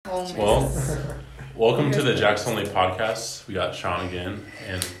moments. Well, welcome to the Jack's Only podcast. We got Sean again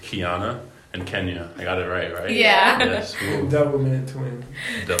and Kiana and Kenya. I got it right? Yeah. Yes. Doublemint twin.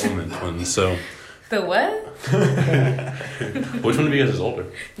 Doublemint twins. So, The what? which one of you guys is older?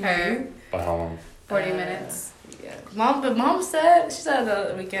 Her. By how long? 40 minutes. Yeah. Mom said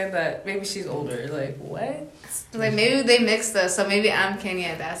the weekend that maybe she's older. Like, what? Like, maybe they mixed us, so maybe I'm Kenya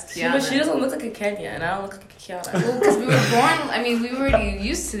and that's Kiana. But she doesn't look like a Kenya, and I don't look like a Kiana. Well, because we were born, we were already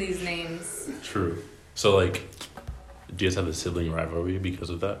used to these names. True. So, like, do you guys have a sibling rivalry because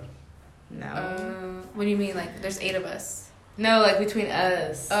of that? No. What do you mean? Like, there's 8 of us. No, like, between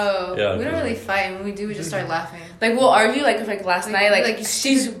us. Oh. Yeah, we don't really fight. When we do, we just start laughing. Like, we'll argue, like, if, like, last night, like,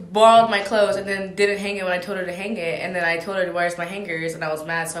 she's borrowed my clothes and then didn't hang it when I told her to hang it, and then I told her, where's my hangers, and I was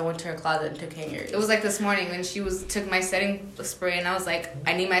mad, so I went to her closet and took hangers. It was like this morning when she took my setting spray, and I was like,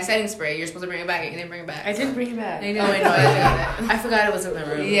 I need my setting spray. You're supposed to bring it back. You didn't bring it back. I didn't bring it back. No, you didn't. Oh, wait, no, I didn't. I forgot it was in the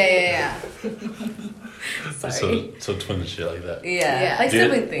room. Yeah. Sorry. So twin shit like that. Yeah. Like Do you-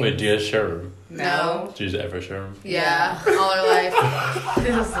 sibling things. Wait, do you guys share a room? No. Do you guys ever share a room? Yeah. All our life.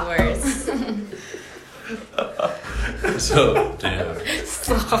 This is the worst. So, damn.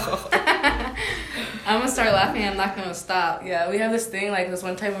 I'm gonna start laughing. I'm not gonna stop. Yeah, we have this thing, like this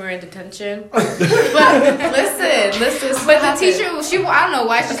one time we were in detention. But listen. But the teacher, I don't know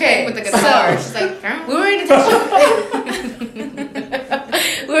why she's playing with the guitar. She's like, we were in detention.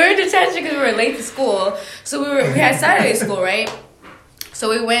 We were in detention because we were late to school. So we had Saturday school, right? So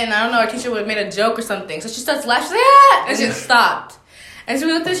we went, and I don't know, our teacher would have made a joke or something. So she starts laughing, she's like, ah! And she stopped. And so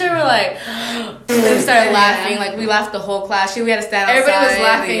we looked at each other, we're like, and we started laughing. Like, we laughed the whole class. We had to stand outside. everybody was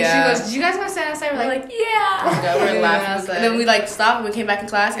laughing. Yeah. She goes, "Did you guys want to stand outside?" We're like, yeah. Yeah, we were laughing. And then we like stopped and we came back in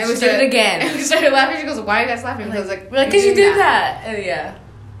class and we did it again. And we started laughing. She goes, "Why are you guys laughing?" Because We're like, because you did that. And yeah.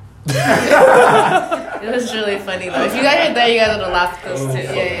 It was really funny though. If you guys are there, you guys would have laughed at those too.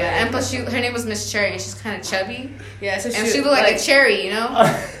 Yeah. And plus, her name was Miss Cherry, and she's kind of chubby. Yeah, so And she looked like a cherry, you know.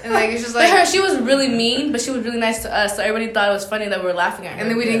 And like it's just like she was really mean, but she was really nice to us. So everybody thought it was funny that we were laughing at her. And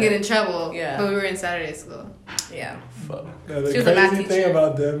then we didn't get in trouble. Yeah. But we were in Saturday school. Yeah. Fuck. Now, the She was a math crazy teacher. thing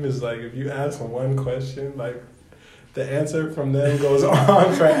about them is like if you ask them one question, like the answer from them goes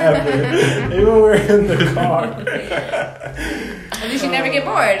on forever. Even when we're in the car. At least you never get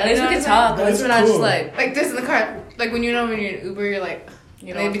bored. At least we can talk. At least we're not just like this in the car. Like when you're in Uber, you're like,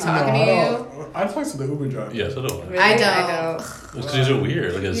 you they be know. talking to you. I talk to the Uber driver. Yes, I don't. Really? I don't. It's because these are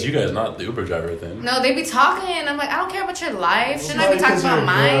weird. Like, it's you guys, not the Uber driver thing. No, they be talking, and I'm like, I don't care about your life. Shouldn't I be Well, talking because about you're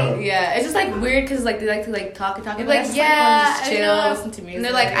mine? good. Yeah, it's just like weird because like they like to like talk and talk. They're But like, that's yeah, just fun, just you chill, know. listen to music. And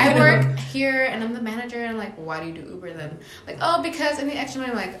they're like, I work here, and I'm the manager. And I'm like, why do you do Uber then? Like, oh, because I need extra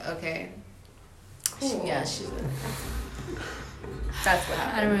money. I'm like, okay, cool. Yeah, she's. That's what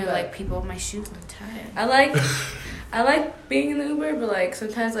happened. I don't really but like people with my shoes on tired. I like being in the Uber, but like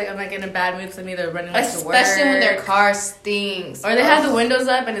sometimes like I'm like in a bad mood because I'm either running late to work, Especially when their car stinks. or they have the windows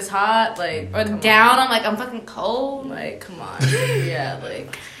up and it's hot, like or come down. I'm like, I'm fucking cold. on. Like come on, yeah,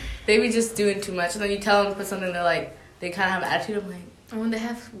 like they be just doing too much, and then you tell them to put something, they're like they kind of have an attitude. I'm like, And when they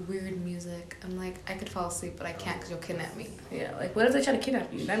have weird music, I'm like, I could fall asleep, but I can't because you'll kidnap me. yeah, like what if they try to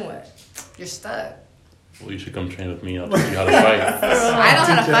kidnap you? Then what? You're stuck. Well, you should come train with me. I'll teach you how to fight. I know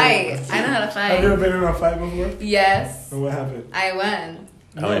how to fight. I know how to Have you ever fight. been in a fight before? Yes, And what happened? I won.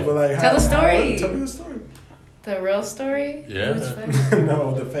 How But like, Tell the story. Tell me the story. The real story. Yeah. Which one?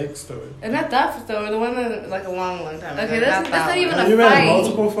 No, the fake story. And not that story, the one that like a long time ago. Okay, that's not that even one. a Have you been in fight.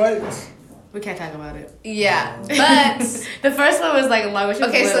 multiple fights? We can't talk about it. Yeah, but The first one was like a long.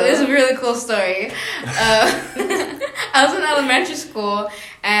 okay, so this is a really cool story. I was in elementary school,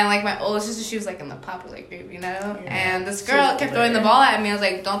 and like my older sister, she was like in the popular group, you know. Yeah. And this girl kept throwing the ball at me. I was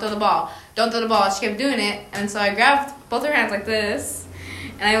like, "Don't throw the ball! Don't throw the ball!" She kept doing it, and so I grabbed both her hands like this,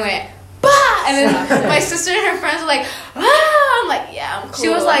 and I went, "Bah!" And then my sister and her friends were like, "Ah!" I'm like, "Yeah, I'm cool." She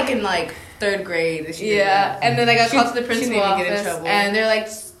was like in like third grade. And she did yeah, that. and then I got She- called to the she principal didn't even get in office, trouble. and they're like,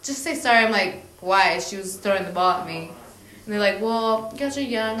 "Just say sorry." I'm like, "Why?" She was throwing the ball at me, and they're like, "Well, you guys are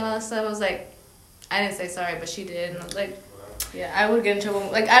young and all that stuff." I was like, "I didn't say sorry, but she did." And I was like, Yeah, I would get in trouble.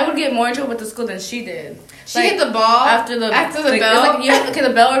 Like I would get more in trouble with the school than she did. she Like, hit the ball after the like, bell. bell. Okay, the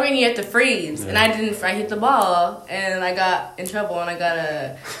bell would ring. You have to freeze, and Yeah. I didn't. I hit the ball, and I got in trouble, and I got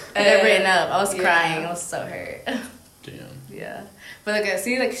written up. I was Yeah. crying. I was so hurt. Damn. Yeah, but like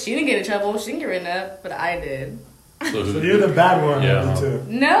see, like she didn't get in trouble. She didn't get written up, but I did. So So you're the bad one Yeah. of the two.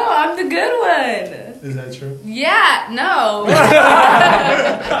 No, I'm the good one. Is that true? Yeah, no.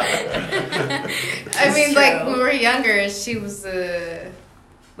 I mean, true. like when we were younger, she was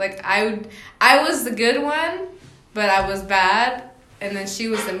I was the good one, but I was bad, and then she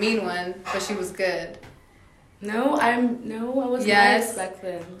was the mean one, but she was good. No, I wasn't Yes. nice back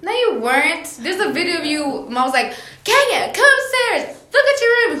then. No, you weren't. There's a video of you. Mom was like, Kenya, come upstairs. Look at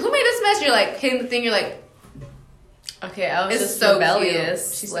your room. Who made this mess? You're like, hitting the thing. You're like, Okay, I was It's just so rebellious.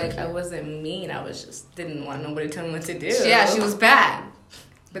 cute. She's so like cute. I wasn't mean. I was just didn't want nobody to tell me what to do. yeah, she was bad.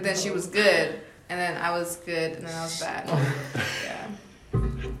 But then she was good. And then I was good. And then I was bad. Yeah.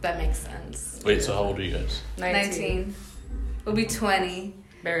 That makes sense. Wait, so how old are you guys? 19. We'll be 20.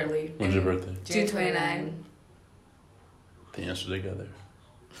 Barely. When's your birthday? June 29. They answer together.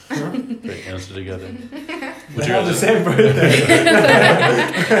 They answer together. What's your the same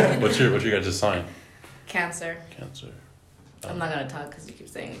birthday? What's your guys' sign? Cancer. Cancer. I'm not gonna talk because you keep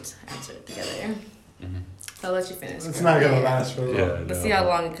saying to answer it together. Mm-hmm. I'll let you finish. It's not gonna last for long. Yeah. Let's see how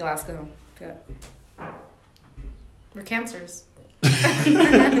long it can last. Go. Yeah. We're cancers.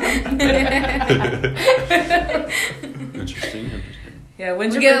 Interesting. Yeah.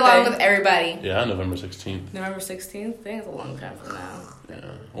 When's We your get along birthday? with everybody. Yeah, November 16th. November 16th. Dang, it's a long time from now.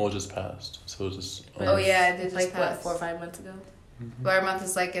 Yeah. Well, it just passed. So it was just. Oh, yeah, it did just Like what? pass. 4 or 5 months ago. But our month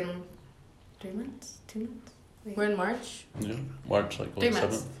is like in 3 months? 2 months? We're in March. Yeah. March, like, 3 7th.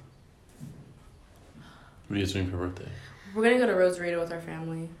 months. What are you guys doing for your birthday? We're gonna go to Rosarito with our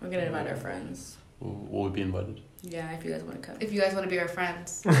family. We're gonna invite our friends. Will we be invited? Yeah, if you guys want to come. If you guys want to be our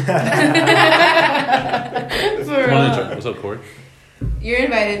friends. For Come on in, Chuck. What's up, Corey? You're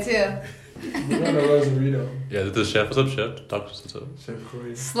invited too. We're going to Rosarito. Yeah, the chef. What's up, chef? Talk to us. What's up? Chef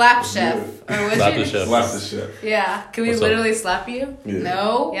Corey. Slap chef. Or what's Slap your the chef. Slap the chef. Yeah. Can we What's up? literally slap you? Yeah.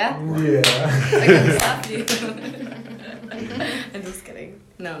 No. Yeah? Yeah. I can slap you. I'm just kidding.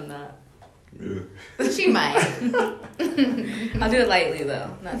 No, I'm not. Yeah. She might. I'll do it lightly though,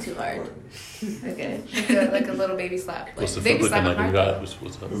 not too hard. Okay. Like a little baby slap. Like, What's the baby food slap looking like? hard We got. though.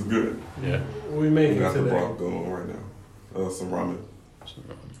 What's up? It's good. Yeah. We We make it got the today. broth going on right now. Some ramen.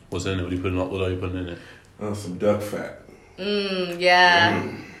 What's in it? What are you putting? What are you putting in it? Some duck fat. Yeah.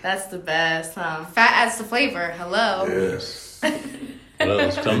 Mm. That's the best, huh? Fat adds to flavor. Hello. Yes. What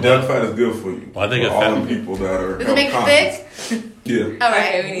else? And Come duck on. fat is good for you. Well, I think for a all fat- the people that are Does it make it health thick? Yeah. All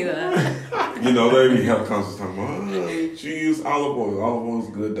Okay, right. we need that. You know, they be health conscious talking about, you use olive oil. Olive oil is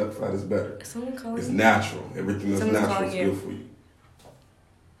good. Duck fat is better. Is someone calling It's you? natural. Everything that's Someone's natural is calling you. good for you.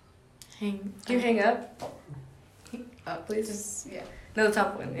 Hang. Can you hang up? up, please. Just, yeah. No, the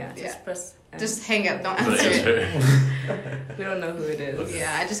top one, yeah. Yeah. Just press. End. Just hang up. Don't But answer it. answer. We don't know who it is. Okay.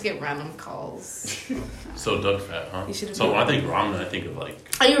 Yeah, I just get random calls. So duck fat, huh? You should've So been- when I think ramen, I think of like.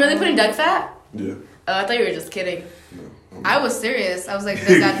 Are you really putting duck fat? Yeah. Oh, I thought you were just kidding. No. I was serious. I was like,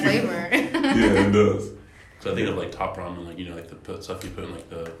 does that flavor? Yeah, it does. So I think of like top ramen, like like the stuff you put in like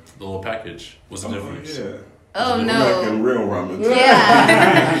the little package. What's the difference? Yeah. Oh We're no. making real ramen. too.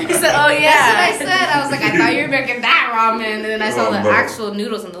 Yeah. He said, "Oh That's what I yeah." said. I was like, I thought you were making that ramen, and then I saw Oh, the no. actual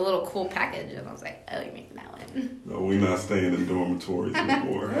noodles in the little cool package, and I was like, oh, you're making that one. No, we're not staying in dormitories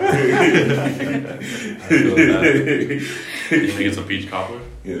anymore. I feel that. You making some peach cobbler?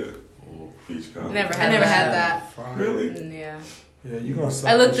 Yeah. Ooh. Peach cobbler. Never I had never that. had that. Fine. Really? Yeah. Yeah, you gonna I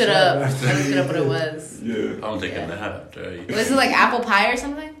suck looked the it shit up. out I after looked it up what it you was. Yeah. I'm taking that after I eat. Was it like apple pie or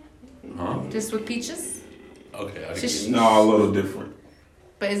something? Huh? Just with peaches? Okay. I Shish- can No, a little different.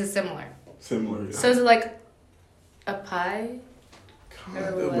 But is it similar? Similar, yeah. So is it like a pie?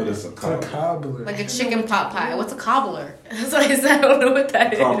 Kinda, but it's a It's a cobbler. cobbler. Like a chicken pot pie. What's a cobbler? That's what I said. I don't know what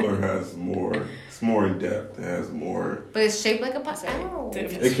that is. Cobbler has more. It's more in depth. It has more. But it's shaped like a pie. Sorry. Oh.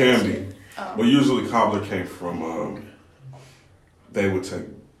 It can be, Oh. but usually cobbler came from. They would take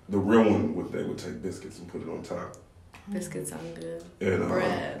the real one. They would take biscuits and put it on top, Biscuits sound good. and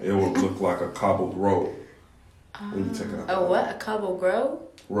Bread. it would look like a cobbled roll when you take it out. Oh, what? A cobble grow?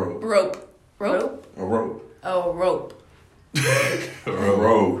 Road. Rope. Rope? A road. Oh, rope. A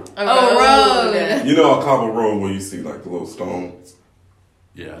road. A Oh, road. You know a cobble road where you see like the little stones.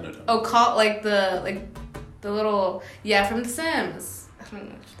 Yeah, I know. That. Oh, like the little from The Sims. I don't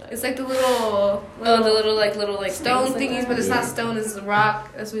know what that It's is. like the little Oh, the little like stone things like thingies, that? but it's Yeah. not stone. It's a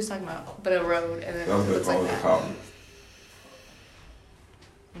rock. That's what he's talking about. But a road, and then That's what it they looks call like it a that. cobble.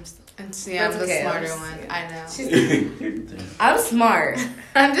 And see, I'm That's the okay, smarter I'm one. just- I know. She's- I'm smart.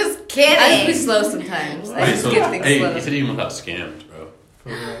 I'm just I just be kidding. slow sometimes. I Hey, just so, get things hey, slow. you said you even got scammed, bro. For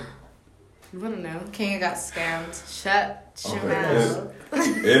real. You wanna know? Kenya got scammed. Shut your Okay, mouth.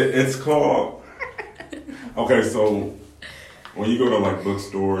 It's called. Okay, so when you go to like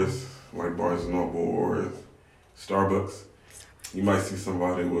bookstores, like Barnes and Noble or Starbucks, you might see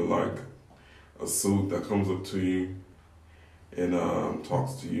somebody with like a suit that comes up to you and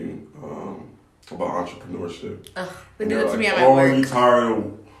talks to you about entrepreneurship. They And do they're that to me like, at my "Oh, work. you tired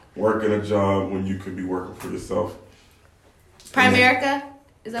of working a job when you could be working for yourself?" Primerica?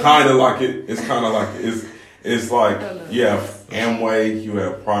 Is that Kind of like it. It's kind of like it. It's like I don't know. you have Amway, you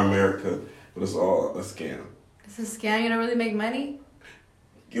have Primerica, but it's all a scam. It's a scam. You don't really make money.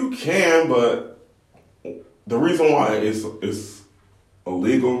 You can, but the reason why it's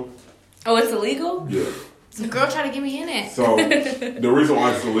illegal. Oh, it's illegal? Yeah. Some girl tried to get me in it. So the reason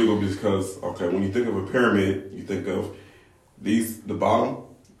why it's illegal is because when you think of a pyramid, you think of the bottom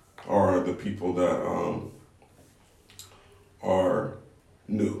are the people that are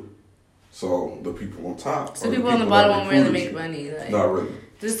new. So the people on top. So are people on the that bottom won't really recruited make you. money. Like, Not really.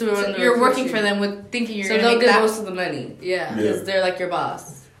 just to run the You're working recruiting. for them with thinking you're So gonna they'll make get that. most of the money. Yeah. Because they're like your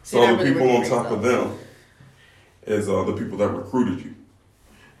boss. So you're the not really people on working for top of yourself. them is the people that recruited you,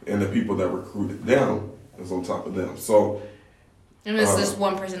 and the people that recruited them is on top of them. So And there's just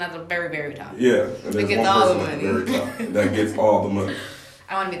one person at the very, very top. yeah, and there's gets one all the person at the money. very top that gets all the money.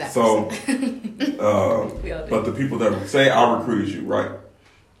 I want to be that So, person. We all do. but the people that say I recruited you, right?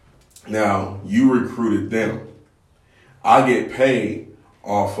 Now you recruited them. I get paid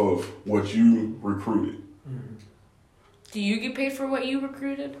off of what you recruited. Do you get paid for what you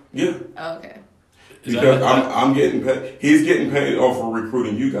recruited? Yeah, Oh, okay. Is that because like- I'm getting paid. He's getting paid off of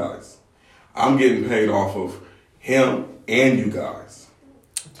recruiting you guys. I'm getting paid off of him and you guys.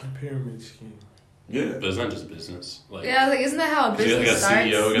 It's a pyramid scheme. Yeah. But it's not just business. Like, Yeah, I was like, isn't that how a so you got business starts? CEO,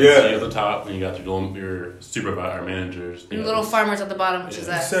 you got Yeah. the CEO at the top, and you got your supervisor, managers. And little farmers at the bottom, which is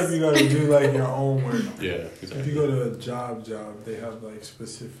Yeah. us. Except you gotta do like your own work. Yeah, If exactly. you go to a job, they have like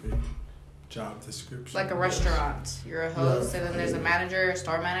specific job description. Like a restaurant. You're a host, and then there's a manager, a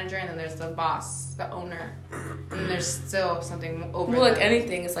store manager, and then there's the boss, the owner. And then there's still something over Well, like that.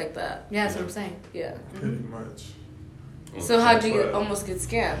 anything is like that. Yeah, that's what I'm saying. Yeah. Pretty much. So how'd you Right. almost get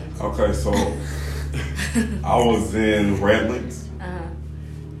scammed? Okay, so I was in Redlands. Uh-huh.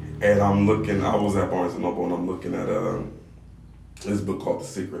 And I was at Barnes & Noble, and I'm looking at this book called The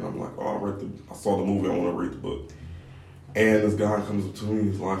Secret. I'm like, oh, I saw the movie, I want to read the book. And this guy comes up to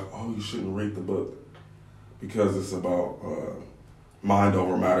me, he's like, oh, you shouldn't read the book because it's about mind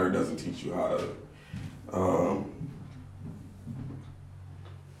over matter. It doesn't teach you how to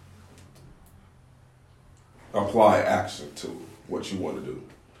apply action to what you want to do.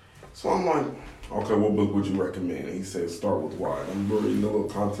 So I'm like, okay, what book would you recommend? And he said, start with why. I'm reading the little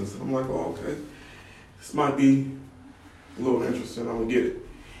contents, and I'm like, oh, okay, this might be a little interesting. I'm gonna get it.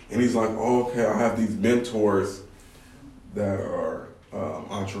 And he's like, oh, okay, I have these mentors that are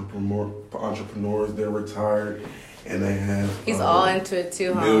entrepreneurs. They're retired, and they have He's all into it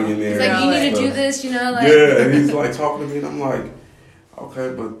too, huh? millionaires. He's like, you need to stuff. do this, you know, like. Yeah, and he's like talking to me, and I'm like,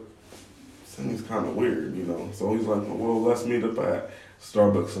 okay, but something's kind of weird, you know. So he's like, well, let's meet up at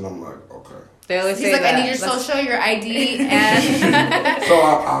Starbucks, and I'm like, okay. They always He's say like, that. I need your Let's- social, your ID, and So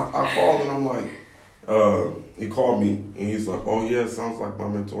I called, and I'm like, he called me, and he's like, oh yeah, it sounds like my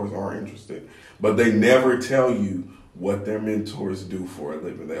mentors are interested, but they never tell you what their mentors do for a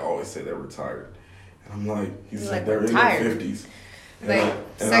living. They always say they're retired, and I'm like, he's You're like, like, they're retired? in their 50s. Like,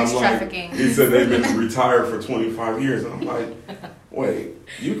 sex trafficking. He said they've been retired for 25 years. And I'm like, wait,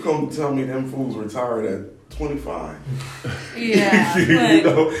 you come tell me them fools retired at 25? yeah. you Like-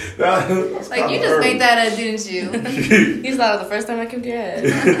 know, that's Like, you kinda just early. made that up, didn't you? He's not the first time I came to your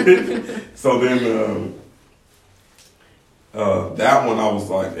head. So then that one, I was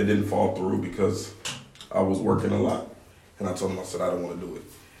like, it didn't fall through because I was working a lot. And I told him, I said, I don't want to do it.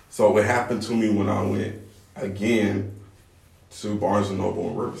 So it happened to me when I went again to Barnes & Noble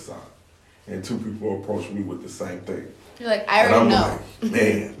in Riverside. And two people approached me with the same thing. You're like, I And already I'm know. like,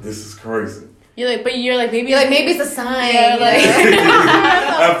 man, this is crazy. You're like maybe You're like, maybe it's a sign. Yeah, like-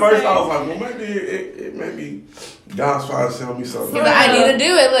 At first I was like, well, maybe it maybe God's trying to tell me something. He's like, I need to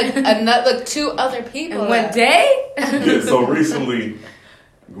do it. Like two other people. And one day? Yeah, so recently,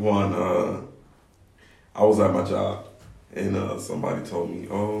 I was at my job, and somebody told me,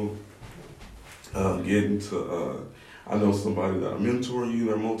 get into, I know somebody that'll mentor you,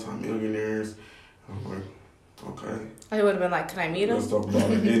 they're multimillionaires. I'm like, okay, I would have been like, can I meet him? let's talk about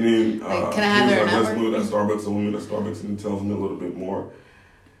it. And then Like, can I have he was their like, let's number? meet at Starbucks, and we meet at Starbucks, and he tells me a little bit more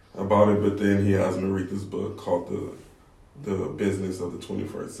about it, but then he has me read this book called The Business of the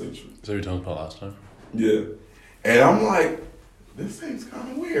 21st Century. So you told me about last time? Yeah. And I'm like, this seems kind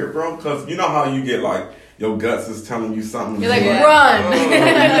of weird, bro. Because you know how you get like, your guts is telling you something. You're like, Yeah. run. "Oh,"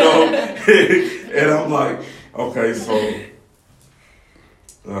 you know? And I'm like, okay, so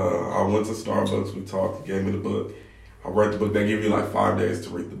I went to Starbucks. We talked. He gave me the book. I read the book. They give you like 5 days to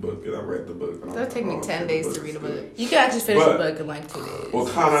read the book. And I read the book. And I'm That'll like, take me oh, 10 okay, days the to read a is good. book. You can actually finish But- the book in like 2 days.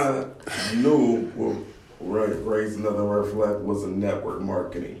 What kind of knew will raise another red flag was a network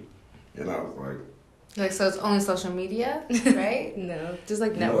marketing. And I was like, You're like, so it's only social media, right? No, just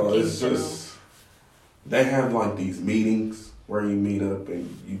like no, networking. it's in general. just they have like these meetings where you meet up and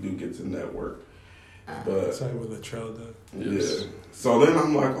you do get to network. But It's like what Latrell does. Yes. yeah. So then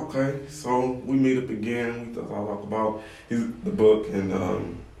I'm like, okay. So we meet up again. We talk about the book,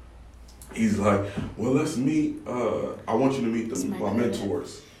 and he's like, well, let's meet. I want you to meet my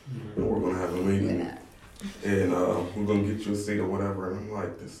mentors, and we're gonna have a meeting, and we're gonna get you a seat or whatever. And I'm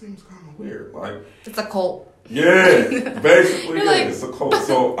like, this seems kind of weird. Like, It's a cult. yeah, basically, You're yeah, like- it's a cult.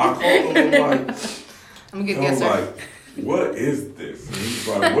 So I called him. I'm like, I'm a good I was guesser. like, what is this? And he's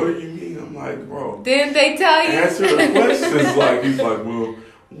like, what do you mean? I'm like, bro, Didn't they tell you? answer the questions. Like, he's like, well,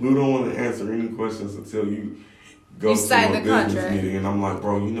 we don't want to answer any questions until you go You to sign a the business contract. meeting. And I'm like,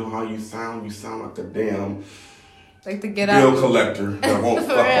 bro, you know how you sound? You sound like a damn Like to get bill out. collector that won't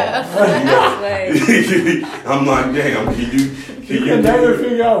For fuck real. off. Like, I'm like, damn, can you You can never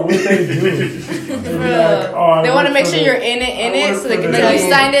figure out what they do. They be like, oh, I they want to work make for sure the- you're in it, so they can the- tell Like you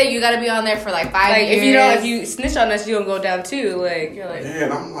you. signed it, you gotta be on there for like 5 Like years. if you snitch on us, you gonna go down too. Like you're like, Yeah,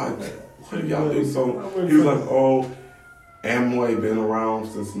 and I'm like, what do y'all do? I So work he was for- like, oh, Amway been around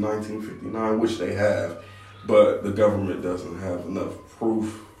since 1959, which they have, but the government doesn't have enough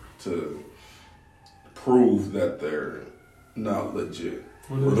proof to prove that they're not legit.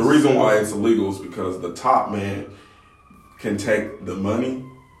 What Well, is- the reason why it's illegal is because the top man can take the money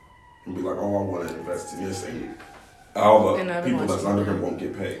and be like, oh, I want to invest in this, and all And the I don't people want that's to. under him won't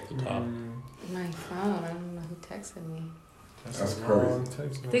get paid. Top. My phone. I don't know who texted me. That's a crazy. long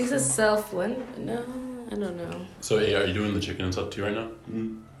text I think it's a message. No, I don't know. So, hey, are you doing the chicken and stuff too right now?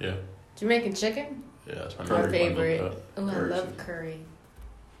 Mm-hmm. Yeah. Jamaican chicken? Yeah, that's my Our number one favorite. meal Oh, I Curry love chicken. curry.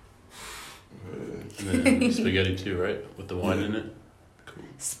 And then spaghetti too, right? With the wine in it. Cool.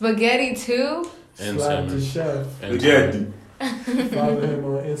 Spaghetti too? And Slap the salmon. chef. And Yeah, salmon. Follow him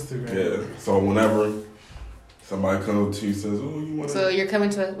on Instagram. yeah. So whenever somebody comes to you and says, oh, you want So to, you're coming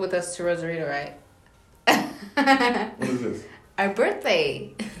with us to Rosarito, right? what is this? Our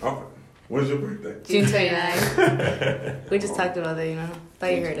birthday. Okay. When's your birthday? June 29th. We just talked about that, you know.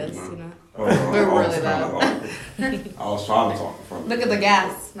 Thought you heard us, you know. Oh, We're I was really kinda loud. like- I was trying to talk in front of Look you. at the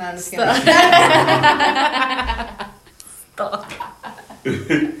gas. No, I'm just kidding.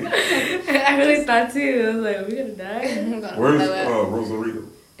 I really thought too. I was like, we gonna die I'm gonna Where's blow it. Rosarito?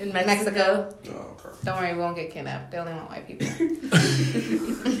 in Mexico. Oh, okay. Don't worry, we won't get kidnapped. They only want white people.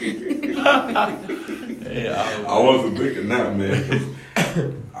 Hey, I wasn't thinking that, man.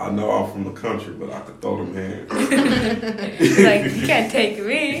 I know I'm from the country, but I could throw them hands. He's like, you can't take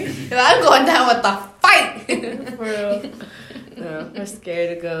me. I'm going down with the fight. For real. No, we're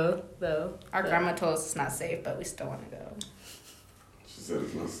scared to go though. Our grandma told us it's not safe, but we still want to go. She said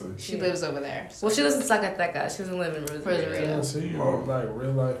it's not safe. She lives over there. So. Well, she lives in Zacatecas. She doesn't live in Rosarito. Rosarito. Yeah, so you look like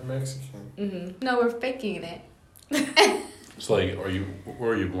real life Mexican. Mm-hmm. No, we're faking it. So, like,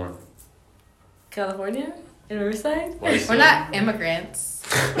 where are you born? California? In Riverside? Why is We're that? not immigrants.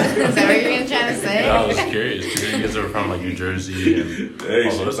 Is that what you're trying to say? Yeah, I was curious. 'Cause you guys are from, like, New Jersey and Hey,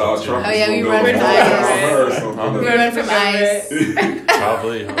 all she those thought stuff, Trump too. Oh, yeah, we was run gonna from go ICE. her or Huh? We something. run from ICE.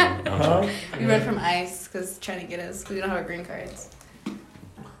 Probably. Huh? We run from ICE because trying to get us because we don't have our green cards.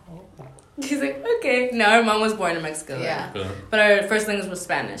 He's like, okay. No, our mom was born in Mexico. right? Yeah. But our first language was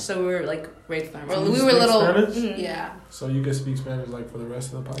Spanish, so we were like raised by our Well, mom. we You were speak little. Spanish? Mhm. Yeah. So you can speak Spanish like for the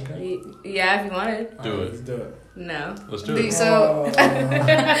rest of the podcast? Yeah, if you wanted. Do Alright, it. Let's do it. No. Let's do it. So-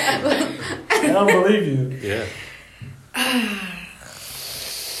 I don't believe you. Yeah.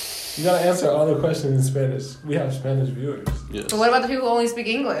 You gotta answer all the questions in Spanish. We have Spanish viewers. Yes. But what about the people who only speak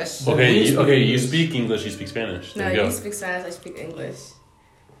English? Okay, you English. speak English, you speak Spanish. No, There you you go. speak Spanish, I speak English.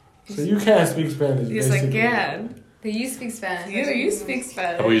 So you can't speak Spanish. Yes, I basically. can. But you speak Spanish. You speak How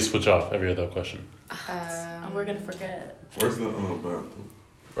Spanish. about you switch off every other question? We're gonna forget. Where's the bathroom?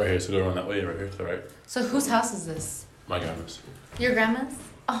 Right here, so go around that way, right here to the right. So whose house is this? My grandma's. Your grandma's?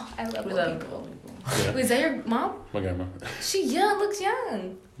 Oh, I love We old love people. Yeah, Wait, is that your mom? my grandma. She young, looks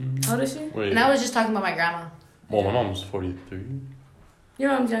young. How old is she? Wait, And I was just talking about my grandma. well, my mom's 43.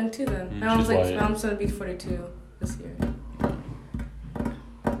 Your mom's young too then. My She's mom's like, white. my mom's gonna be 42 this year.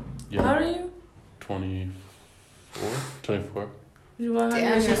 Yeah. How old are you? 24? 24? You want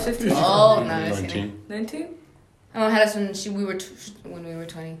Damn, to she's 15? Oh, no, just 19? 19? My mom had us when we were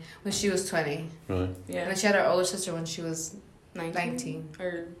 20. When she was 20. Really? And Yeah. then she had our older sister when she was 19.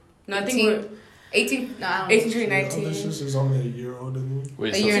 Or, no, I 18. think we're 18. No, I don't know. 18 to Your 19. older sister's only a year older than you.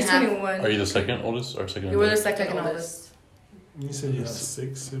 Wait, A so year She's and a half. 21. are you the second oldest or second You were the oldest? second Second oldest You said you have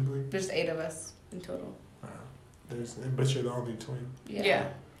 6 siblings. There's 8 of us. in total. Wow. But you're the only twin. Yeah.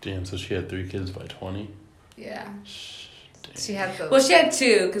 Damn, so she had 3 kids by 20? Yeah. Shh, damn. She had the. Well, she had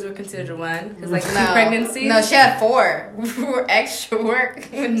 2 because we're considered 1. Because like 2 no, pregnancies. No, she had 4. We were extra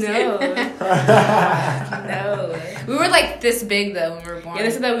work. No. We were like this big though when we were born. Yeah,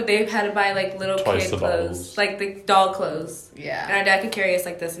 they said that they had to buy like little Twice kid the clothes, bottles. like the doll clothes. And Yeah. our dad could carry us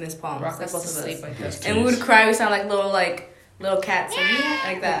like this in his palms, Rock like us both to of sleep us. like this. And we would cry. We sound like little cats,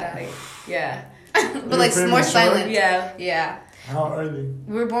 like that. Like, yeah, But like You're more premature? silent. yeah. Yeah. How early?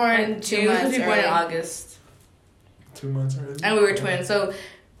 We were born And 2 June, months we were born in early. August, 2 months early. and we were twins. So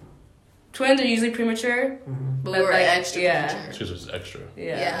twins are usually premature. Mhm. But But, we were like, extra yeah. premature. She was just extra.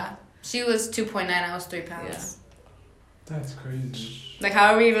 Yeah. She was 2.9, I was 3 pounds. That's crazy. Like,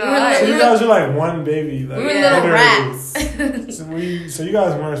 how are we even We were alive? So you guys are like one baby. Like, We were Yeah. little literally. rats. So you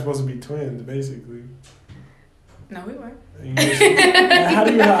guys weren't supposed to be twins, basically. No, we were. And you just-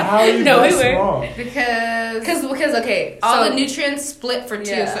 how are you No, that we were. small? Because okay, all so- the nutrients split for 2.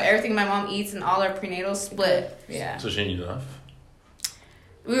 Yeah. So everything my mom eats and all our prenatal split. Yeah. So she didn't eat enough.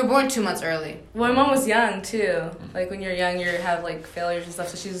 We were born 2 months early. Well, my mom was young too. Like when you're young, you have like failures and stuff.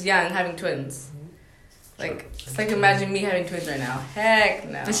 So she was young, having twins. Like it's like imagine me having twins right now. Heck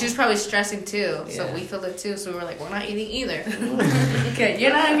no. And she was probably stressing too. So Yeah. we felt it too. So we were like, we're not eating either. Okay,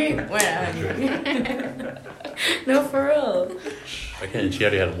 you're not hungry. We're not hungry. No, for real. Okay, she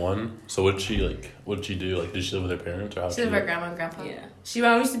already had 1. So what did she do? Like, did she live with her parents or how? She lived with her grandma and grandpa. Yeah. She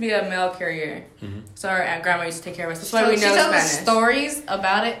used to be a mail carrier, Mhm. so our aunt grandma used to take care of us. That's why we She know tells us Spanish. stories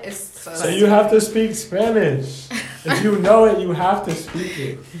about it. It's So you have to speak Spanish. If you know it, you have to speak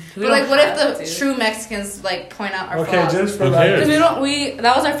it. We But like, don't what if have the to. true Mexicans like point out our Okay, flaws? just for Who like. cares? Because we don't.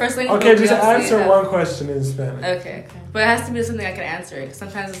 That was our first language. Okay, but we just obviously answer have- one question in Spanish. Okay, but it has to be something I can answer. 'Cause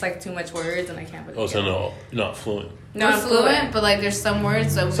sometimes it's like too much words and I can't put it Oh, so together. no, you're not fluent. No, We're I'm fluent, but like there's some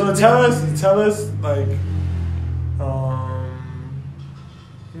words that So tell us like,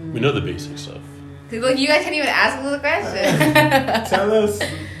 We know the basic stuff. Look, you guys can't even ask the question. tell us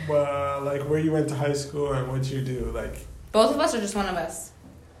like where you went to high school and what you do, like Both of us or just one of us?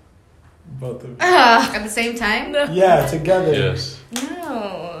 both of you. At the same time? Yeah, together. Yes.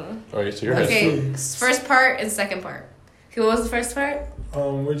 No. All right. So you're Okay, Okay. first part and second part. Okay, what was the first part?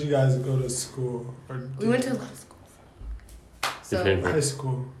 Where'd you guys go to school? Or We went to law school. So, favorite. high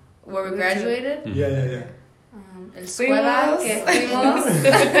school. where we graduated? Mhm. Yeah. El escuela que Fuimos.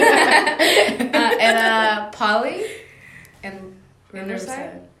 fuimos. Era Poly and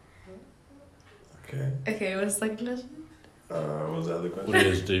Riverside. Okay. Okay, what's the second question? What was the other What question? do you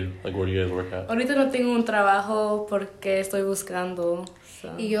guys do? Like, where do you guys work at? Ahorita no tengo un trabajo porque estoy buscando. So.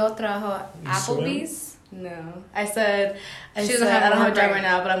 Y yo trabajo at You swim? Applebee's. No. I said She doesn't have I don't one have a job right. right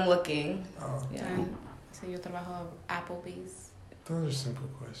now, but I'm looking. Oh, Yeah. So yo trabajo at Applebee's. those are simple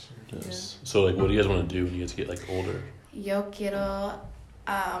questions. Yes. So, like, what do you guys want to do when you guys get like older? Yo quiero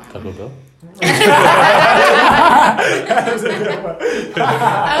Taco Bell. That's a good one.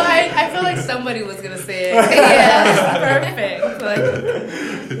 I feel like somebody was gonna say it. Yeah. Perfect.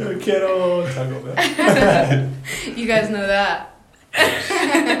 Like, Kiddo Taco Bell. You guys know that.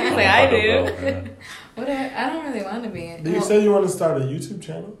 like I Taco do. Bell, yeah. What I don't really want to be. You said you want to start a YouTube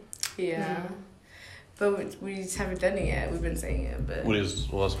channel? Yeah. But we just haven't done it yet. We've been saying it, but What is?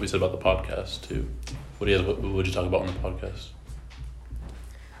 Well, that's what we said about the podcast too. What do you guys? What would you talk about on the podcast?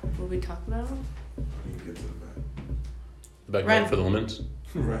 what we talk about? You can get to the back. The back Run. for the women's.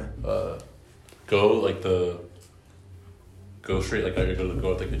 Right. Go straight like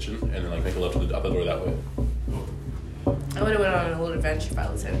go out the kitchen and then like make a left to the out the door that way. I would have went on a little adventure if I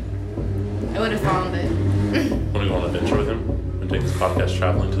was him. I would have found it. Want to go on an adventure with him and take this podcast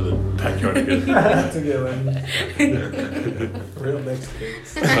traveling to the backyard again? To get like real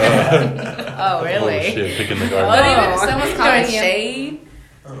Mexicans. Oh really? Oh shit! Picking the What garden. even if someone's calling you? shade?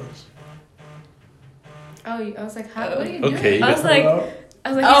 Oh, I was like, how? What are you doing? Okay. I was like, hello? I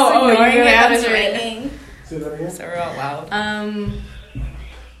was like, Oh, he's you're ignoring gonna it. I was answer it. ringing. Say that again? So we're all loud.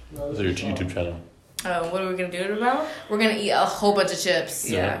 Is your YouTube channel? What are we gonna do it about? We're gonna eat a whole bunch of chips.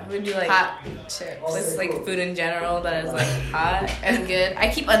 Yeah. We do like Hot chips. just like food in general that is like hot. And good. I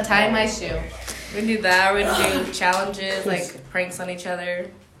keep untying my shoe. We do that. We're gonna do challenges, like pranks on each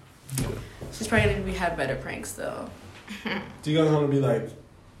other. She's probably gonna have better pranks though. Do you guys want to be like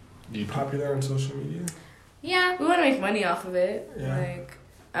YouTube. popular on social media? Yeah. We want to make money off of it. Yeah. Like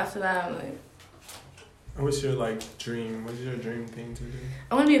after that, I'm like, And what's your like dream? What's your dream thing to do?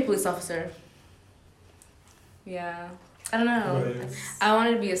 I want to be a police officer. Yeah. I don't know. What about you? I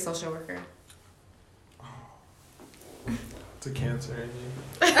wanted to be a social worker. It's a cancer in you.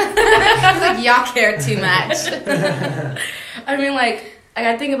 I was like, y'all care too much. I mean, like I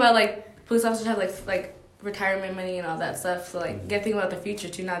gotta think about like police officers have like retirement money and all that stuff. So like, get think about the future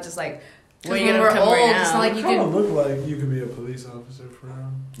too, not just like Where you when gonna we're become old, right it's now? not like You you kind can. of look like you could be a police officer for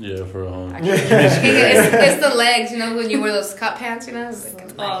now. Yeah, for a home. It's the legs, you know, when you wear those cop pants, you know. It's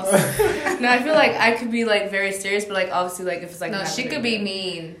like, Oh. No, I feel like I could be like very serious, but like obviously like if it's like no, she could be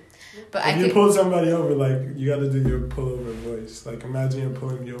mean, but I If you could pull somebody over, like you got to do your pullover voice. Like imagine you're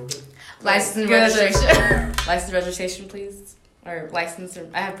pulling me over. license and Good. registration. License registration, please, or license.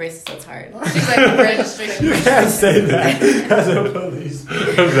 I have braces, so it's hard. She's like registration. You can't say that as a police.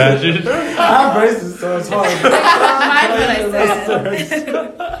 Imagine. I have braces, so it's hard. Mind what I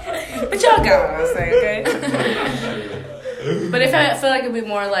said. But y'all got what I'm saying, okay? But if I feel like it'd be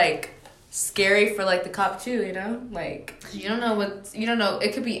more like scary for like the cop too, you know, like You don't know.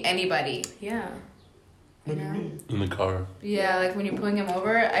 It could be anybody. yeah. What do you mean? In the car. Yeah, like when you're pulling him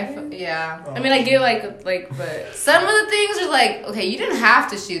over, yeah. I mean, I get like, but Some of the things are like, okay, you didn't have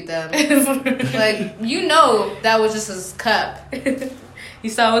to shoot them. Like, you know that was just his cup. you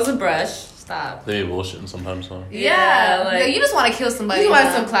saw it was a brush. Stop. They be bullshitting sometimes, huh? Yeah, like you just want to kill somebody. you want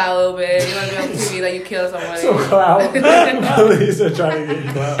huh? some clout a little bit. You want to be on TV that you killed somebody. So clout. Police are trying to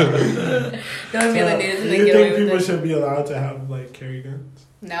get clout. Don't be on the news Do and then you get think away people with it. should be allowed to have like carry guns?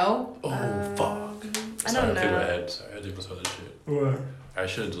 No. Oh, fuck. I Sorry, don't I took my know. head. Sorry, I did this other shit. What? I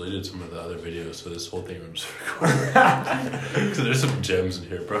should have deleted some of the other videos so this whole thing was just recorded. Because there's some gems in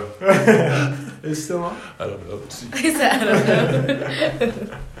here, bro. It's still on? I don't know. Let's see. He said, I don't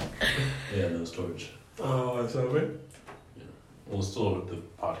know. Yeah, no storage. Oh, it's over? Well, it's still with the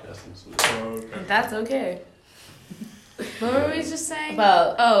podcasting. So Oh, okay. That's okay. What were we just saying?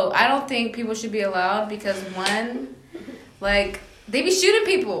 About I don't think people should be allowed because one, like, they be shooting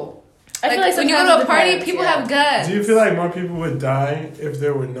people. I feel like when you go sometimes to a it party, depends, people yeah. have guns. Do you feel like more people would die if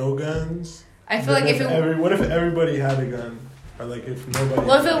there were no guns? I feel like if it, what if everybody had a gun? Or like if nobody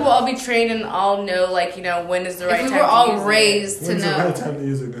Well, if had it a will gun? all be trained and all know, like, you know, when is the right if we time were to all use raised to When's the right know time to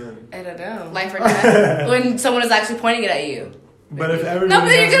use a gun? it. I don't know. life or death. When someone is actually pointing it at you. But if everybody No, but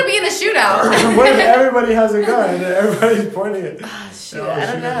then has you're gonna be in a shootout. what if everybody has a gun and everybody's pointing it? Ah, shit, Oh, I don't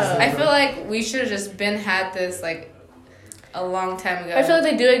shit. know. I feel like we should have just had this like a long time ago. I feel like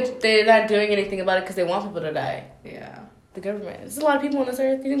they do it. They're not doing anything about it because they want people to die. yeah. The government. There's a lot of people on this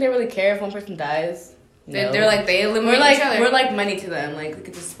earth. You think they really care if one person dies? No. They're like they eliminate we're like each other. we're like money to them. Like we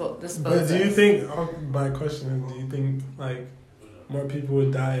could just dispose. But do you us. think? My question is: do you think like more people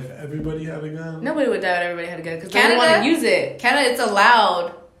would die if everybody had a gun? Nobody would die if everybody had a gun because they Canada? don't want to use it. Canada, it's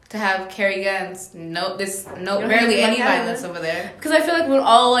allowed to have carry guns. No, don't barely hear any about Canada? violence over there. Because I feel like we'd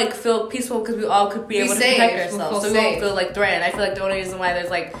all like feel peaceful because we all could be Be able safe. to protect We'll ourselves, feel so we won't safe. feel like threatened. I feel like the only reason why there's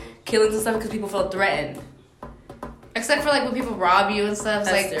like killings and stuff because people feel threatened. Except for like when people rob you and stuff.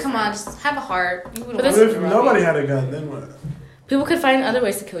 It's That's like, come on, just have a heart. You But What that's- if nobody had a gun? Then what? People could find other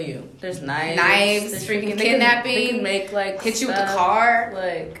ways to kill you. There's knives, Knives, freaking kidnapping, They can make like hit you with the stuff, car.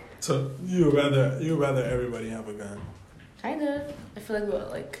 Like So you would rather everybody have a gun? kind of. I feel like we'll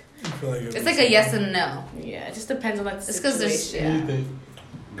like You feel like It's like a yes and no. yeah. It just depends on like the It's 'cause there's- situation. What do you think?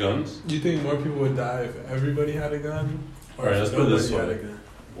 Guns? Do you think more people would die if everybody had a gun? Or Alright, if let's put it this nobody way. had a gun?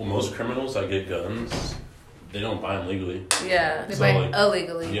 Well, most criminals that get guns, they don't buy them legally. Yeah, They So, buy like,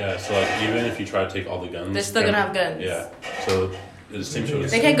 illegally. Yeah, so like even if you try to take all the guns, they're still gonna have guns. Yeah, so the same shit.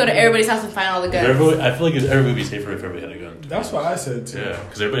 They can't go to everybody's house and find all the guns. I feel like everybody would be safer if everybody had a gun. That's what I said too. Yeah,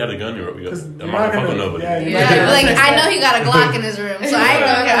 because everybody had a gun. I'm 'Cause not you're gonna not fuck with gonna- nobody. yeah, Yeah, Yeah. but like I know he got a Glock in his room, so I ain't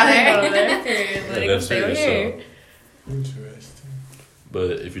gonna go there. Period. that's serious, so. Interesting.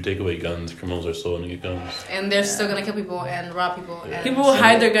 But if you take away guns, criminals are still gonna get guns. And they're still gonna kill people and rob people. Yeah. And People will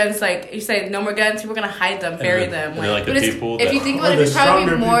hide their guns. Like you say, no more guns. People are gonna hide them, bury them. And then, like But the it's, people if that you think Or about it, the it'd probably be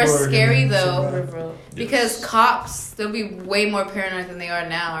stronger more people are scary gonna though, survive. because cops they'll be way more paranoid than they are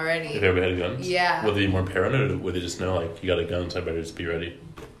now if already. everybody had guns, Yeah, would they be more paranoid, or would they just know like you got a gun, so I better just be ready?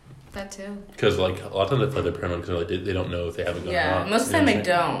 that too. Because like a lot of times I feel like they're paranoid because like, they don't know if they have a gun. or Yeah, not. most of the You time know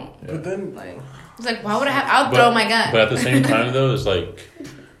they what I'm saying? don't. Yeah. But then Like It's like, why would I have? I'll throw my gun. But at the same time, though, it's like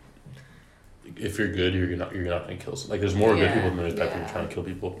if you're good, you're not gonna kill. Like there's more good Yeah, people than there's bad yeah. people trying to kill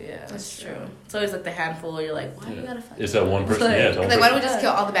people. yeah, That's that's true. true. It's always like the handful. Where you're like, why you Yeah. gotta fight? It's that one person. Like- Yeah, it's that one Like, why don't person. we just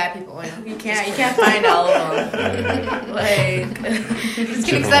kill all the bad people? You can't find all of them. Like Just kidding,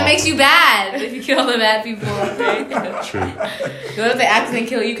 because that makes you bad. if you kill the bad people, right? True. What if they accidentally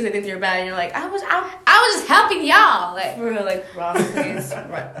kill you because they think you're bad? And you're like, I was just helping y'all. Like, for real, like wrong place,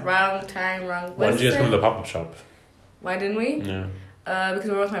 wrong time, wrong. Why what did you is guys come it? to the pop-up shop? Why didn't we? Yeah. Because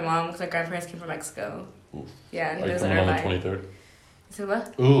we were with my mom. Because my grandparents came from Mexico. Oof. Yeah, and Are he you lives in coming on the Irvine. 23rd? You said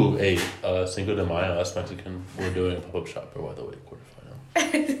what? Ooh, hey, Cinco de Mayo, that's Mexican. We're doing a pop-up shop for By the Way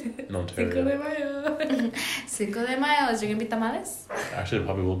quarterfinal in Cinco de Ontario. Mayo. Cinco de Mayo, is there gonna be tamales? Actually, it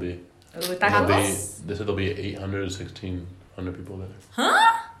probably will be. With There'll be. tacos. They said there'll be 800 to 1,600 people there.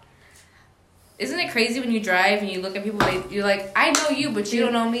 Huh? isn't it crazy when you drive and you look at people, you're like, I know you, but you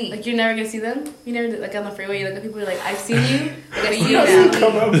don't know me. Like, you're never gonna see them? You never, like, on the freeway, you look at people, you're like, I've seen you. Like, I see you How do you now.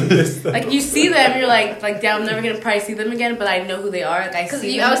 come up with this stuff? Like, you see them, you're like, damn, I'm never gonna probably see them again, but I know who they are. Like, I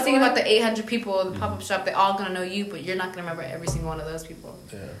see them. I was thinking about the 800 people at the pop-up shop. They're all gonna know you, but you're not gonna remember every single one of those people.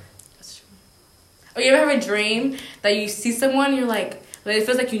 Yeah. That's true. Or you ever have a dream that you see someone, you're like, but it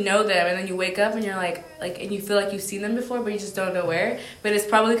feels like you know them, and then you wake up and you're like, and you feel like you've seen them before, but you just don't know where. But it's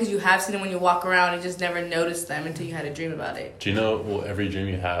probably because you have seen them when you walk around and just never noticed them until you had a dream about it. Do you know, well, every dream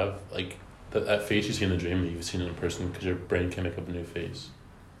you have, like, that face you see in the dream, you've seen in a person because your brain can make up a new face.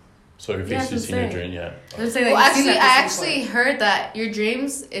 So every face you see in your dream, yeah. I was saying that Well, you've seen actually, I that person actually before. heard that your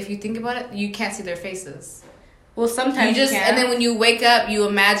dreams, if you think about it, you can't see their faces. Well, sometimes You just, can. and then when you wake up, you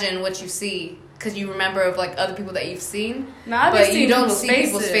imagine what you see because you remember of like other people that you've seen, No, I've but seen you don't people's see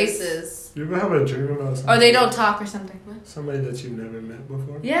people's faces, You ever have a dream about somebody? or they don't talk or something. What? Somebody that you've never met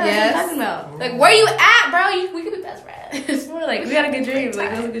before? Yeah, Yes. that's what I'm talking about. Like, where you at, bro? We could be best friends. It's more like, we had a good dream.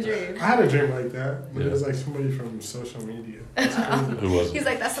 Like, that was a good dream. I had a dream like that, but Yeah. it was like somebody from social media. It's crazy. Who was He's it?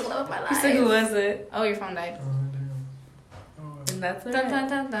 like, that's the love of my life. You said, who was it? Oh, your phone died. Oh, damn. Oh, And that's it. Dun, dun,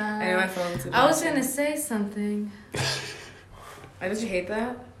 dun, dun. I know my phone too. I was gonna say something. Did you hate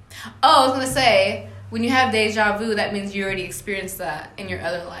that? Oh, I was gonna say, when you have deja vu, that means you already experienced that in your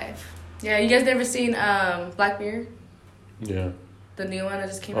other life. Yeah, you guys never seen Black Mirror? Yeah. The new one that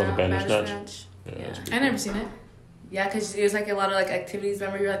just came Oh, the out? Bandersnatch? Bandersnatch? Yeah. Yeah. that's pretty I cool. never seen it. Yeah, because it was like a lot of like activities.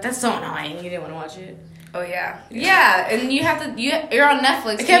 Remember, you're like, that's so annoying. You didn't want to watch it. Oh yeah, yeah, and you have to. You're on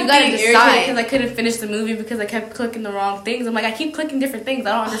Netflix. I You kept gotta getting irritated decide. because I couldn't finish the movie because I kept clicking the wrong things. I'm like, I keep clicking different things.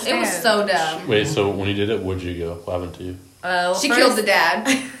 I don't It understand. was so dumb. Wait, so when you did it, where'd you go? What happened to you? Well, She first- killed the dad.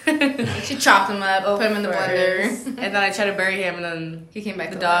 She chopped him up, put him in the first. blender. And then I tried to bury him, and then He came back.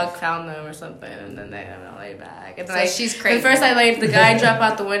 the to dog life. found them or something, and then they laid back. And then So I, she's and crazy. first I laid the guy drop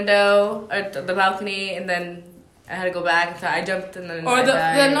out the window or the balcony, and then I had to go back. So I jumped, and then Or I the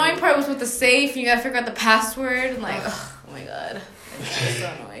died. annoying part was with the safe. You gotta figure out the password. And like, ugh. Oh my god, that's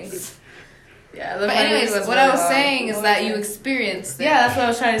so annoying. Yeah, the But movie anyways, was what really I was long. saying is What that was you it? experienced it. Yeah, that's what I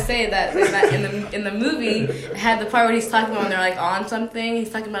was trying to say. That in the movie, it had the part where he's talking about when they're like on something. He's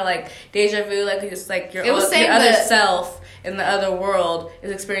talking about like deja vu, like it's like your It was saying your other that- self in the other world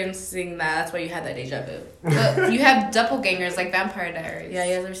is experiencing that. That's why you had that deja vu. But you have doppelgangers like Vampire Diaries. Yeah,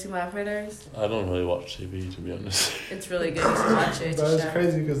 you guys ever seen Vampire Diaries? I don't really watch TV, to be honest. It's really good. You should watch it. But it's Yeah.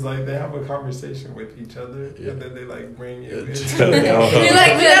 crazy because like they have a conversation with each other, Yeah. and then they like bring you. Yeah, in. just You're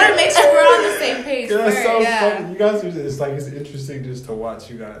like, we gotta make sure we're on the same page. Yeah, it's first. so yeah. funny. You guys are it's like it's interesting just to watch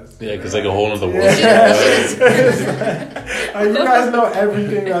you guys. Yeah, because like a whole other world. Like, you guys know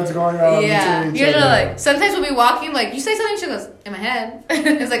everything that's going on Yeah. between each You're other. like, Sometimes we'll be walking, like, you say something, she goes, in my head.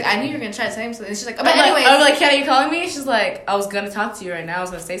 It's like, I knew you were going to try to say something. And she's like, oh, but anyways. I'm like, Kenny, you calling me? She's like, I was gonna talk to you right now. I was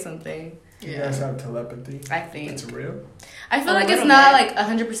gonna say something. You guys have telepathy. I think. It's real. I feel A like it's little not bit. like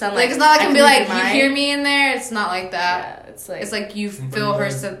 100% Like, it's not like I can be read like, your you mind. hear me in there. It's not like that. Yeah, it's like It's like you feel her.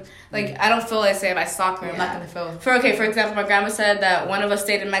 Like, I don't feel like, say, if I stalk her, I'm not Yeah. going to feel. For example, my grandma said that one of us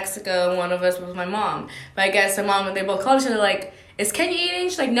stayed in Mexico and one of us was with my mom. But I guess my mom and they both called each other like, is Kenya eating?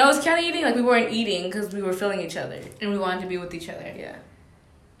 She's like, no, is Kenya eating? Like we weren't eating because we were feeling each other. And we wanted to be with each other. Yeah.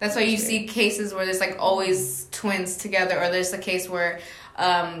 That's why you see cases where there's, like, always twins together. Or there's a case where,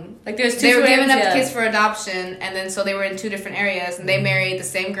 Like there's two they were giving twins, up yeah. the kids for adoption, and then so they were in two different areas, and they married the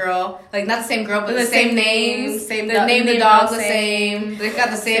same girl, like not the same girl, but the same names, same they dog- named the name dog all the same. same, they got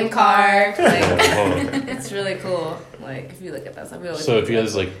the same car. Like, Oh. it's really cool. Like if you look at that stuff. We always So look if you at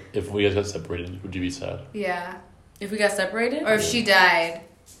guys like, if we guys got separated, would you be sad? Yeah, if we got separated, or if she died.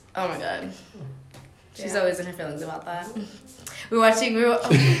 oh my god, she's always in her feelings about that. We were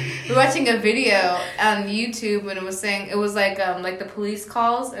watching a video on YouTube, and it was saying it was like the police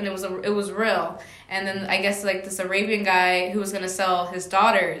calls, and it was real. And then I guess like this Arabian guy who was gonna sell his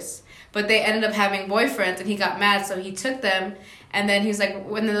daughters, but they ended up having boyfriends, and he got mad, so he took them. And then he's like,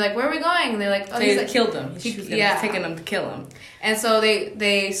 when they're like, where are we going? And they're like, oh, So he's he like, killed them. She was yeah. taking them to kill him. and so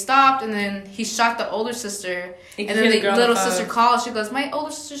they stopped, and then he shot the older sister. He And hear then the the girl on the little phone. sister calls. She goes, my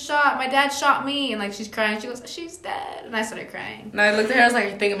older sister shot. My dad shot me. And like she's crying. She goes, she's dead. And I started crying. And I looked at her. I was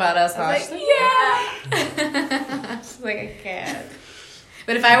like, "Think about us, huh?" I was She's like, yeah. She's like, I can't.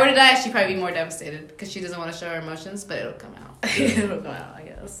 But if I were to die, she'd probably be more devastated because she doesn't want to show her emotions, but it'll come out. It'll come out, I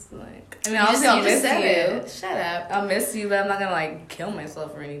guess. Like, I mean, You obviously, just- I'll you miss just said you. it. Shut up. I'll miss you, but I'm not gonna like kill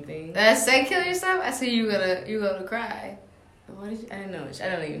myself or anything. Did I say kill yourself? I said you're gonna cry. What did you, I didn't know. I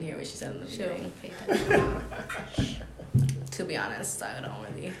don't even hear what she said in the She'll beginning. pay attention. To be honest, I don't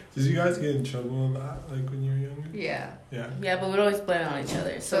really. Did you guys get in trouble a lot, like when you were younger? Yeah. Yeah. Yeah, but we'd always blame it on each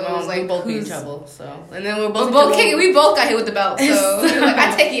other. So, So it was we like, both be in who's- trouble. So, and then we're But both. we both got hit with the belt, so we were like,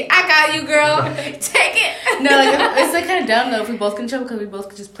 I take it. I got on you, girl. Take it. No, like, it's like kind of dumb though if we both get in trouble because we both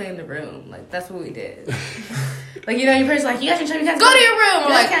could just play in the room. Like that's what we did. Like you know, your parents like you guys can trouble. You guys Go to your room. We're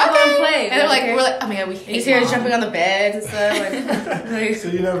like, can't okay. go and play. And they're like, we're like, oh my god, we You hate see her Mom. jumping on the beds and stuff. Like, So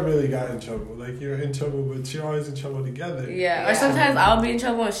you never really got in trouble. Like you're in trouble, but you're always in trouble together. yeah. Yeah. Or sometimes I'll be in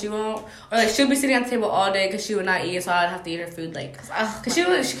trouble and she won't. Or like she'll be sitting at the table all day because she would not eat, so I'd have to eat her food. Like, cause she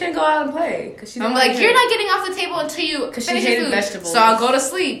couldn't go out and play. Cause she I'm didn't like, want to you're eat. not getting off the table until you 'Cause she finish your hated food. vegetables. So I'll go to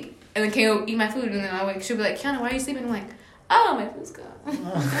sleep and then Kay will eat my food and then I'll wake. She'll be like, Kiana, why are you sleeping? I'm like, oh, my food's gone.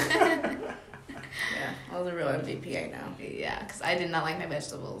 Yeah, I was a real MVP right now. Yeah, because I did not like my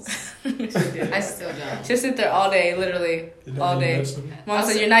vegetables. She did. I still don't. She'll sit there all day, literally You don't all eat day. vegetables? Mom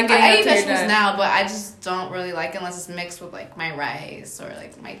said you're not getting I up eat till you're vegetables done. now, but I just don't really like it unless it's mixed with like my rice or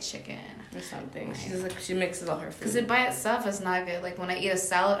like my chicken. Or something. She just like she mixes all her food. Because it by itself is not good. Like when I eat a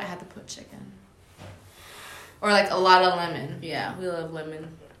salad, I have to put chicken. Or like a lot of lemon. Yeah, we love lemon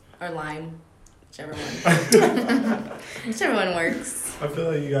or lime, whichever one. Whichever one works. I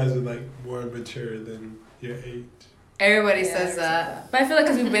feel like you guys are like more mature than your age. Everybody Yeah, says that. But I feel like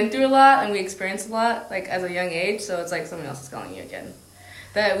because we've been through a lot and we experienced a lot, like as a young age, so it's like someone else is calling you again.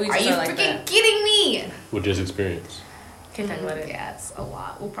 That we Are just you are like freaking that. kidding me? With just experience. Can't talk about it. Yeah, it's a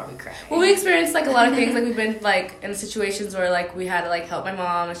lot. We'll probably cry. Well, we experienced like a lot of things. Like we've been like in situations where like we had to like help my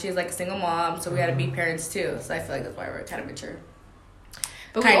mom, and she's like a single mom, so we had to be parents too. So I feel like that's why we're kind of mature.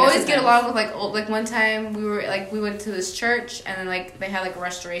 But we Kinda always get sometimes. along with like old, like one time we went to this church and then like they had like a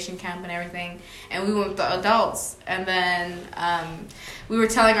restoration camp and everything and we went with the adults and then we were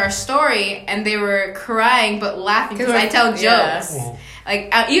telling our story and they were crying but laughing because I tell jokes. Yeah.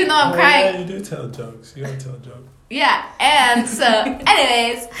 Like even though I'm Oh, crying. Yeah, you do tell jokes. You gotta tell jokes. Yeah, and so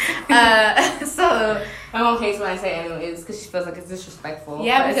anyways, so My mom hates when I say anyways because she feels like it's disrespectful.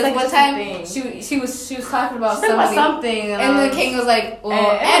 yeah, But it's, because like, one just a time thing. she was talking about She said about something. something, And the king was like,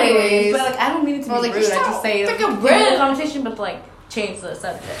 well, anyways, anyways. but like I don't mean it to I was be like, rude. you're I so just say freaking rude rude. conversation, but to, like change the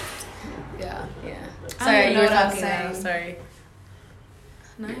subject. Yeah. Yeah. I Sorry, don't you know were what I'm talking. Now. saying. Sorry.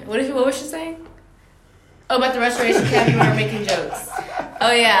 No. What was she saying? Oh, about the restoration camp. You were making jokes.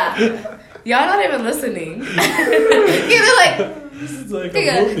 Oh yeah. Y'all not even listening. Yeah, they're like, This is like a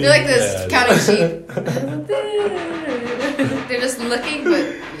they're movie. like this Yeah. counting sheep. They're just looking,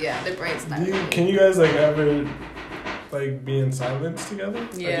 but yeah, their brain's not. Can you guys like ever like be in silence together? Or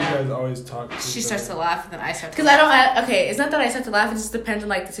do Yeah. you guys always talk? She each starts other? to laugh, and then I start. Because I don't. Okay, it's not that I start to laugh. It just depends on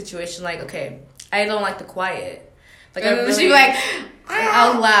like the situation. Like, okay, I don't like the quiet. Like, And I then really, she'd be like,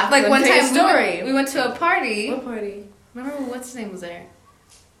 I'll laugh. like Let one me tell you time a story. we went to a party. What party? Remember what's his name was there?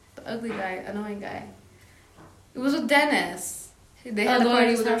 The ugly guy, annoying guy. It was with Dennis. They had the the one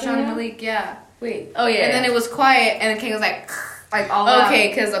party who's with talking Rashawn and about? Malik, yeah. Wait. Oh yeah. And then it was quiet, and the king was like all loud. Okay,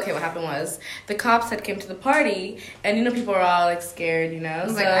 because what happened was the cops had came to the party, and you know people were all like scared, you know. I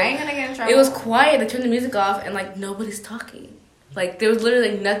was so like, I ain't gonna get in trouble. it was quiet. They turned the music off, and like nobody's talking. Like there was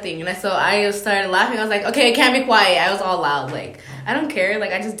literally like nothing, and so I just started laughing. I was like, okay, it can't be quiet. I was all loud. Like I don't care.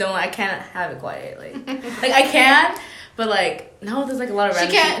 Like I just don't. I can't have it quiet. Like I can, but like no, there's like a lot of She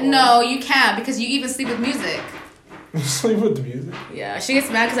random can't. people. No, you can't because you even sleep with music. Sleep with the music. Yeah, she gets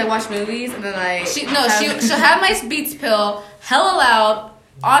mad because I watch movies, and then She'll have my Beats pill hella loud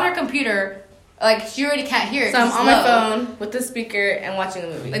on her computer. Like she already can't hear it. So 'cause I'm on it's my low. phone with the speaker and watching a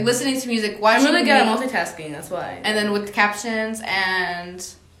movie. Like listening to music, I'm watching. really good at music, multitasking. That's why. and then with captions and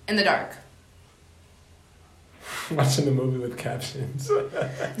in the dark. Watching the movie with captions.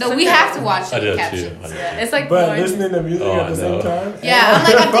 No, we have to watch I it do with that too. captions. Yeah, it's like But more- listening to music Oh, at the same no. time. Yeah, I'm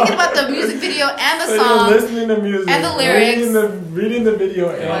like I'm thinking about the music video and the So you're song, listening to music and the lyrics. reading the video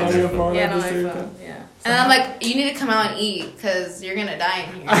and Yeah, on your phone yeah, at no, the my same phone. time. Yeah. and I'm like, you need to come out and eat because you're gonna die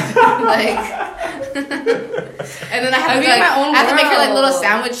in here. Like, and then I have I'll to be in like, my own I have to make her like little world.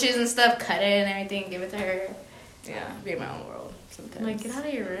 sandwiches and stuff, cut it and everything, give it to her. Yeah, be in my own world sometimes. I'm like, get out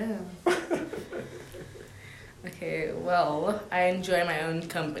of your room. Okay, well, I enjoy my own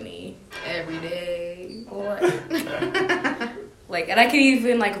company. Every day. What? Like, and I can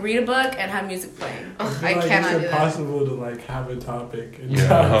even like read a book and have music playing. I I feel like cannot it's do that. impossible to like have a topic and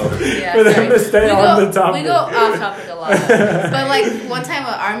Yeah. Yeah, for them sorry. to stay we on go, the topic. We go off topic a lot. But like one time,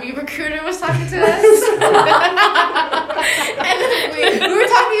 an army recruiter was talking to us, and then we were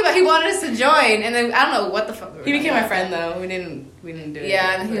talking about he wanted us to join, and then I don't know what the fuck. He became my friend though. We didn't do it.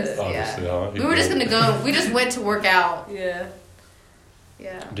 Yeah, and he was. but- Obviously, Yeah. huh? We were just gonna go. We just went to work out. Yeah.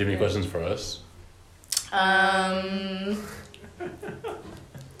 Yeah. Do you have any questions for us?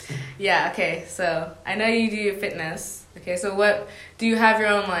 Yeah. Okay. So I know you do fitness. Okay. So what do you have your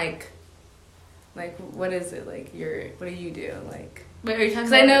own like what is it like your what do you do like? But are you talking?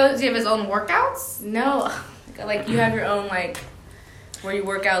 'Cause I know- does he have his own workouts? No, like you have your own like where you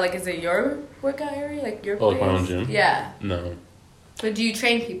work out? Like, is it your workout area? Like your Oh, like my place? own gym? Yeah. No. But do you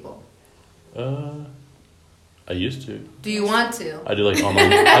train people? I used to. Do you want to? I do like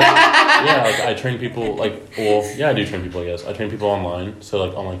online. I train people I do train people. I guess I train people online. So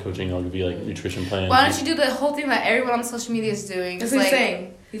like online coaching, I'll give you like nutrition plans. Why don't you do the whole thing that everyone on social media is doing? That's It's what he's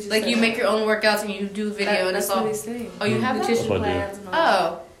like, saying. like you make your own workouts and you do video and That's it's all. what he's saying. Oh, you have that? Nutrition That's what I do. plans and all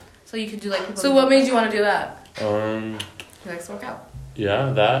that. Oh, so you could do like. So what made you want to do that? He likes to work out.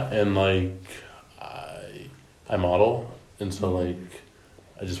 Yeah, that and like I model, and so like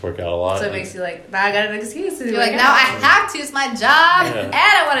I just work out a lot. So it makes you like, now I got an excuse to do You're like, work now out. I have to. It's my job, Yeah. and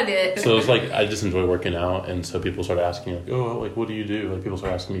I want to do it. So it's like I just enjoy working out, and so people start asking like, oh, like what do you do? Like people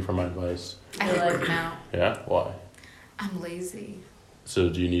start asking me for my advice. I hate working out. Yeah, why? I'm lazy. So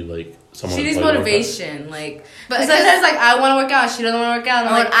do you need like someone? She needs to, like, work out? motivation, like. But But sometimes, like, I want to work out, she doesn't want to work out.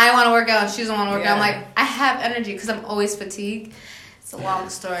 And I'm like, I want to work out, and she doesn't want to work out. I'm Yeah. like, I have energy because I'm always fatigued. It's a long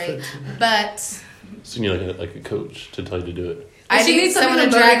story, but So you need like a coach to tell you to do it. I she need needs someone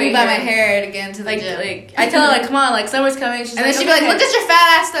something to to drag me by motivate my her. hair to get into the like, gym. I tell her, like, come on, like, summer's coming. She's And then she'd be like, okay. look at your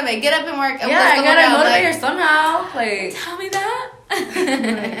fat ass stomach. Get up and work. Yeah, let's I go gotta work out." motivate Like, her somehow. Like, tell me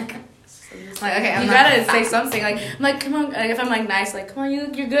that. Like, okay, I'm you not gotta fat. say something. Like, I'm like, come on. Like, if I'm like nice, like, come on, you're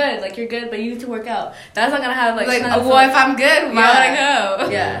good. Like, you're good, but you need to work out. That's not gonna have like. Like, it's not well, if I'm good, why would I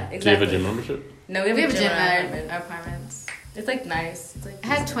go? Yeah, exactly. Do you have a gym membership? No, We have a gym in our at apartment. our apartments. It's like nice. It's like I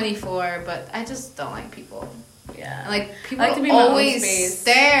had 24, but I just don't like people. yeah, Like, people I like to be in my own always space.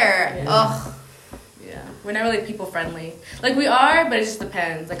 stare. Yeah. Ugh. yeah. We're not really people friendly. Like we are, but it just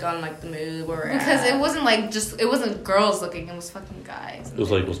depends. Like on like the mood where we're Because at. it wasn't like it wasn't girls looking, it was fucking guys. It was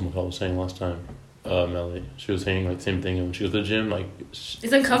like what McCall was saying last time. Melly, she was saying like the same thing, and when she goes to the gym, like It's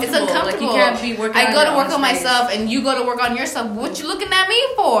uncomfortable. It's uncomfortable. Like you can't be working. I go on to your work own on space. myself, and you go to work on yourself. What you looking at me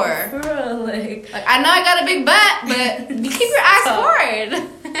for? Bro, like Like, I know I got a big butt, but you keep your ass forward.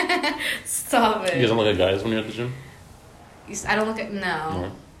 stop you guys it. don't look like guys when you're at the gym. I don't look at no,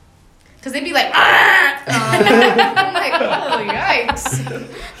 No. because they'd be like, ah! I'm like, oh yikes.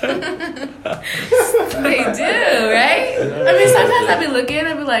 They do, right? I mean, sometimes I'd be looking,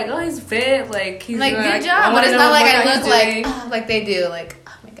 I'd be like, oh, he's fit, like he's Like, doing, good I job, but wanna it's know not like what I workout look he's doing. like they do. Like,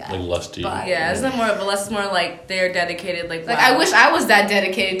 oh my god. Like lusty. But- Yeah, it's not more, but less more like they're dedicated. Like Like, wow. I wish I was that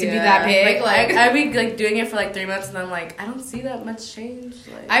dedicated to be that big. Like I'd be like doing it for like 3 months, and I'm like, I don't see that much change.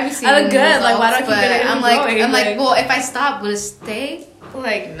 Like I be seeing I look good. Like why don't I keep but getting I'm going? like, well, if I stop, will it stay?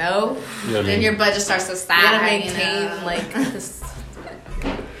 like no. You know what I Then mean? your butt just starts to You stop. gotta you maintain know? like this,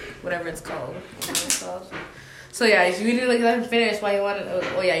 whatever it's called. So yeah, if you do like that finish, why you want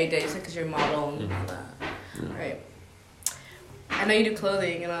to? Oh yeah, you did. You said because you're a model and all that, right? I know you do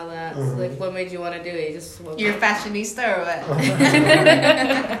clothing and all that. So, like, what made you want to do it? You just woke You're a up. fashionista or what?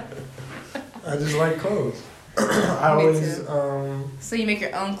 I just like clothes. I Me always, too. So you make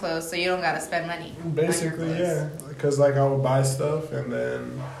your own clothes, so you don't gotta spend money. on your basically, clothes. yeah. Because, like, I would buy stuff, and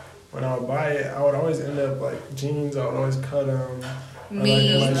then when I would buy it, I would always end up, like, jeans, I would always cut them.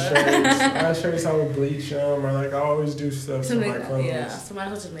 Me. Like, my shirts, I would bleach them, or, like, I always do stuff to my clothes. Yeah, so might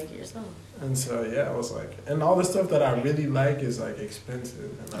as well just make it yourself. And so, yeah, I was like, and all the stuff that I really like is, like,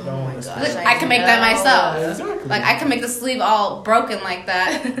 expensive, and I don't Oh my want to gosh, spend. I can make that myself. Exactly. Like, I can make the sleeve all broken like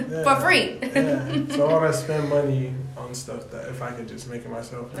that Yeah. for free. Yeah. So I want to spend money on stuff that if I could just make it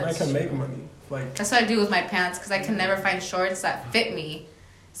myself, and That's I can make true. money. Like, That's what I do with my pants, because I can never find shorts that fit me.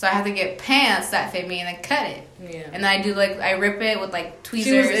 So I have to get pants that fit me and then cut it. Yeah. And then I do, like, I rip it with, like,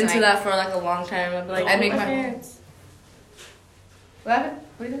 tweezers. She was and into I- that for like a long time. I'd be like, I make oh, my- pants. What happened?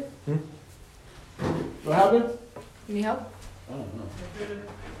 What do you do? what happened? You need help? I don't know.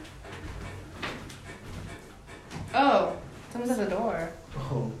 Oh, someone's at the door.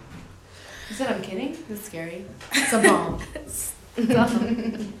 Oh. You said I'm kidding? That's scary. It's a bomb.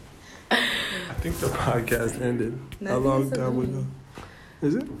 I think the podcast ended. No, How I think long it's time we go?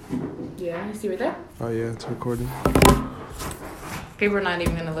 Is it? Yeah, you see right there? Oh yeah, it's recording. People are not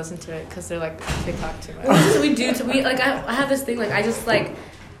even gonna listen to it because they're like, they talk too much. We do. We like. I have this thing. Like I just like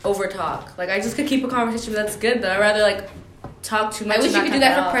over talk. Like I just could keep a conversation, but that's good though. I'd rather like talk too much. I wish and you not could cut do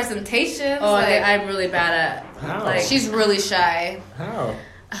that out. for presentations. Oh, like, I'm really bad at. How? Like, she's really shy. How?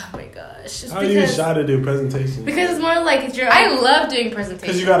 Oh my gosh. Just How are you shy to do presentations? Because it's more like it's your. I love doing Because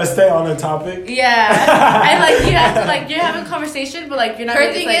presentations. you got to stay on the topic. Yeah, and like you have to like you're having a conversation, but like you're not. Her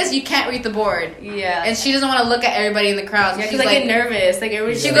really, thing it's, like, is, you can't read the board. yeah, And she doesn't want to look at everybody in the crowd. So yeah, she's because I like, get nervous. Like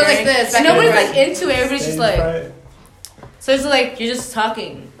everybody's She just goes like staring. this, And back and nobody's forth. like into it. Everybody's just Stage like. fright. So it's like you're just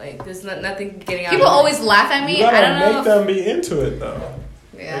talking. Like there's nothing getting out. people of it. always laugh at me. You gotta I don't know. make them be into it though.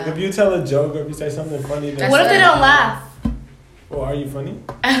 Yeah. Like if you tell a joke or if you say something funny, then What if they don't laugh? Well, are you funny?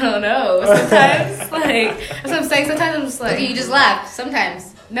 I don't know. Sometimes, like, that's what I'm saying. Sometimes I'm just like, Okay, you just laugh.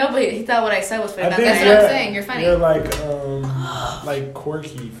 Sometimes. no, but he thought what I said was funny. I think That's what I'm saying. You're funny. You're like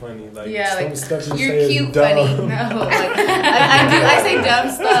quirky funny. Like Yeah, some like, stuff you you're say cute is dumb. funny. No, like, I say dumb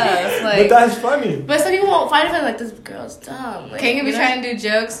stuff. But Like, that's funny. but some people won't find it funny. Like, this girl's dumb. Like, Ken can be you know? trying to do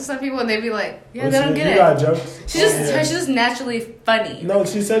jokes to some people, and they'd be like, Yeah, they don't You get got it. jokes? She's just, Oh, yeah. she's just naturally funny. No,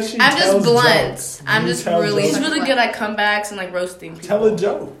 she said she I'm just tells blunt. jokes. I'm You just tell really- She's jokes. really good at comebacks and like roasting people. Tell a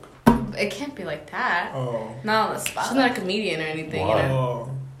joke. it can't be like that. Oh. Not on the spot. She's not a comedian or anything. Why? You know? Oh.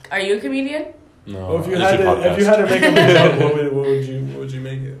 Are you a comedian? No. Well, if you I had just do to make up a joke, what would you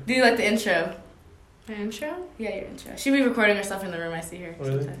make it? Do you like the intro? My intro? Yeah, your intro. She'd be recording herself in the room. I see her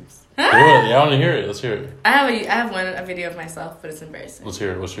Really? sometimes. Really? Yeah, I want to hear it. Let's hear it. I have a video of myself, but it's embarrassing. Let's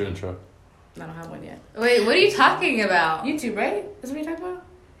hear it. What's your intro? I don't have one yet. Wait, what are you talking about? YouTube, right? That's what you're talking about?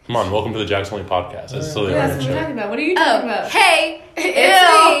 Come on, welcome to the Jackson Lee podcast. That's still the Yeah, art that's what we're intro. talking about. What are you talking Oh, about? hey, Ew.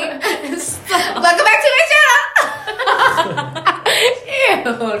 it's me. Welcome back to my Ew,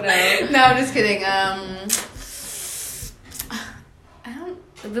 no. channel. No, I'm just kidding. I don't.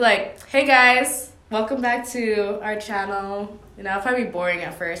 It'd be like, hey guys, welcome back to our channel. You know, I'll probably be boring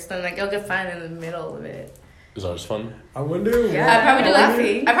at first, then like it'll get fun in the middle of it. Is ours fun? I wonder. Yeah. what- I'd probably do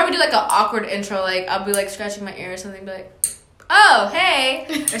Laughing. like an awkward intro. Like I'll be like scratching my ear or something. Be like, oh hey,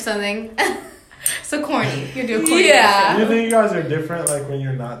 or something. So corny. You do a corny. Yeah. Do you think you guys are different, like when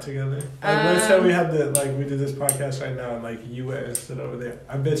you're not together? Like, let's say we had we did this podcast right now, and like you went and stood over there.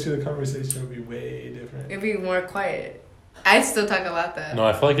 I bet you the conversation would be way different. It'd be more quiet. I'd still talk about that. No,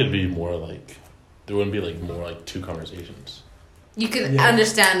 I feel like it'd be more like there wouldn't be like more like two conversations. You can Yeah.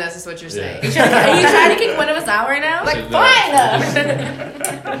 understand us, is what you're saying. Yeah. Are you trying to kick one of us out right now? Like, Exactly.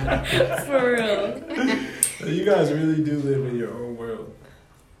 For real. So you guys really do live in your own world,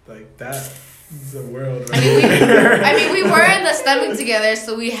 like that. Is the world. I mean, we were in the STEMing together,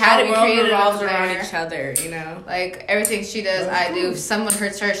 so we had Our to world create it revolves over around there. each other, you know? Like everything she does, That's I do. cool. If someone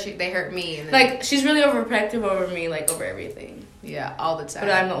hurts her, they hurt me. And then, Like, she's really overprotective over me, like, over everything. yeah, all the time.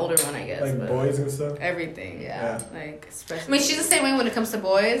 But I'm the older one, I guess. like but boys and stuff. Everything. Yeah. Like, especially. I mean, she's the same way when it comes to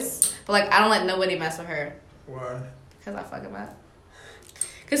boys, but like I don't let nobody mess with her Why? because I fuck him up.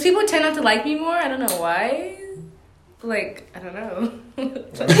 Because people tend not to like me more. I don't know why. Like, I don't know.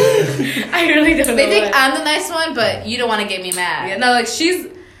 I really don't know. They think why. I'm the nice one, but you don't want to get me mad. Yeah, no, like, she's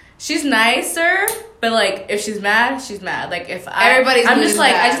nicer, but, like, if she's mad, she's mad. Like, if Everybody's I'm mood just, is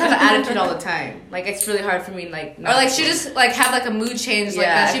like, bad. I just have an attitude all the time. Like, it's really hard for me, like, Or like she just like have like a mood change like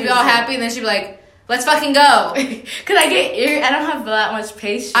Yeah, that. She'd be all I can- happy and then she'd be like, "Let's fucking go." Because I get I don't have that much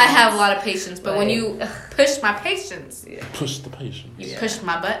patience. I have a lot of patience, but when Like- you push my patience, Push the patience. you Yeah. push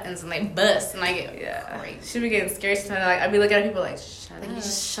my buttons and they bust, and I get Yeah. crazy. She'd be getting scared sometimes. Like, I'd be looking at people like, shut Like up. you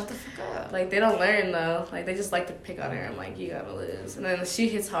just shut the fuck up. Like, they don't learn, though. Like, they just like to pick on her. I'm like, you gotta lose. And then she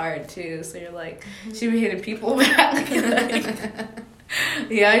hits hard, too. So you're like, she be hitting people back. Like,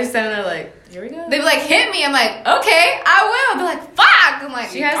 yeah, I just stand there like, here we go. They be like, "Hit me." I'm like, "Okay, I will." They're like, "Fuck." I'm like,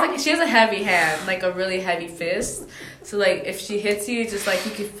 She has a heavy hand, like a really heavy fist. So like if she hits you, just like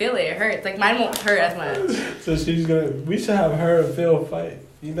you can feel it. It hurts. Like mine won't hurt as much. So she's gonna. We should have her and Phil fight.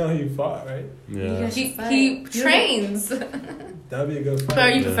 You know he fought, right? Yeah. he trains. That'd be a good So fight. are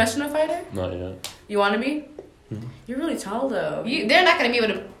you a Yeah. professional fighter? Not yet. You want to be? Mhm. You're really tall though. They're not gonna be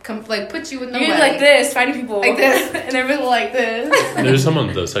able to put you with You're nobody. gonna be like this, fighting people Like this. and everyone like this. There's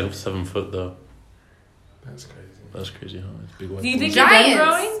someone that's like 7 foot though. That's crazy. That's crazy, huh? It's a big white Do you think boy. you're Giants. done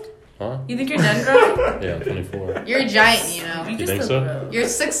growing? Huh? You think you're done growing? Yeah, I'm 24. You're a giant, you know. You can think still so? grow. You're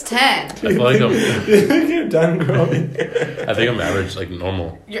 6'10". I feel like you think you're done growing? I think I'm average, like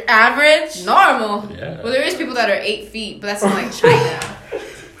normal. You're average. Normal. Yeah. Well, there is people that are 8 feet, but that's in like China.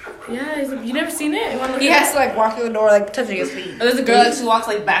 Yeah, you never seen it? You wanna look He at has to like walk through the door like touching his feet. it? There's a girl that she walks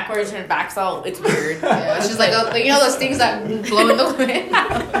like backwards and her back's out. It's weird. Yeah, it's just like you know those things that blow in the wind.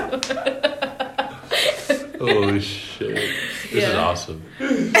 Holy shit. This is Yeah. awesome.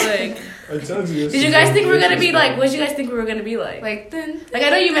 Like, I told you. did you guys think we were gonna be like? What did you guys think we were gonna be like? Like then Like I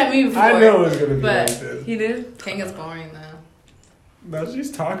know you met me before. I know it's gonna be but like this. you did. Tanga's boring though. No,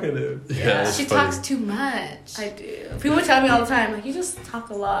 she's talkative. Yeah, it's She funny. talks too much. I do. People tell me all the time, like, you just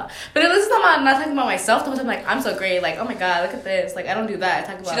talk a lot. But at least I'm not talking about myself. I'm like, I'm so great. Like, oh my god, look at this. Like, I don't do that. I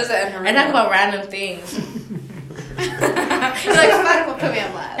talk about. She does it in her I talk room. about random things. You're like, I'm not gonna put me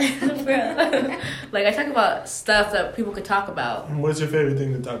on blast. Like, I talk about stuff that people could talk about. What's your favorite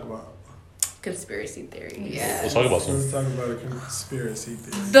thing to talk about? Conspiracy theories. Yeah. Let's talk about some. Let's talk about a conspiracy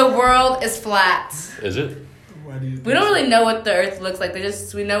theory. The world is flat. Is it? Why do you? Think We don't so? really know what the Earth looks like.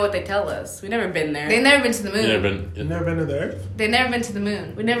 We know what they tell us. We've never been there. They've never been to the moon. You never been? You've never been to the Earth? They've never been to the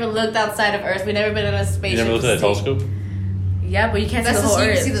moon. We never looked outside of Earth. We never been in a spaceship. You never looked at a to see- telescope? Yeah, but you can't see That's the whole just,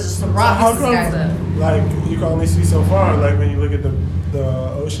 you Earth. can see there's just some So rocks. how in the sky. come, like, you can only see so far, like, when you look at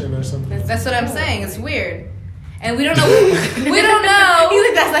the ocean or something? That's what I'm saying. It's weird. And we don't know. We don't know. You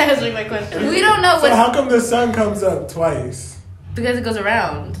think that's not answering my question? We don't know So what. how come the sun comes up twice? Because it goes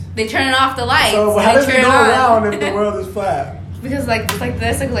around. They turn off the lights. So and how they does it turn go on. around if the world is flat? Because like it's like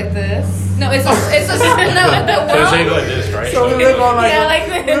this, like this. No, it's a no. The So it's saying world. like this, right? So we live on like Yeah, like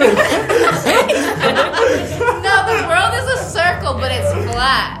this. No, the world is a circle, but it's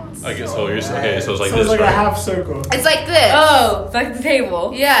flat. I guess so. You're okay. So it's like so this, it's like right? a half circle. It's like this. Oh, it's like the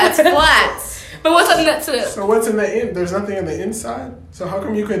table. Yeah, it's flat. But what's on that to? So what's in the there's nothing in the inside? So how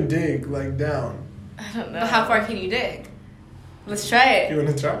come you can dig like down? I don't know. But how far can you dig? Let's try You it.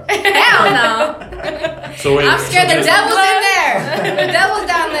 wanna try? Hell no. So wait. I'm scared so the devil's in there. The devil's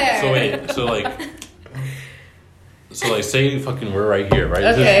down there. So wait. So like, say fucking we're right here, right?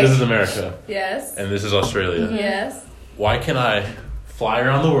 Okay. This is America, Yes. and this is Australia. Yes. Why can't I fly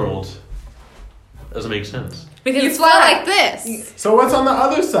around the world? Doesn't make sense. Because You it's fly flat. like this. So what's on the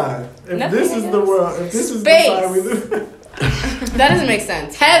other side? If Nothing, this I is the guess. world, if this is Space. the side we live in. That doesn't make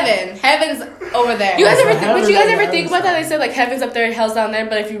sense. Heaven's over there. You guys So ever think? But you guys heaven's on ever the think other about that? side. They said like heaven's up there, hell's down there.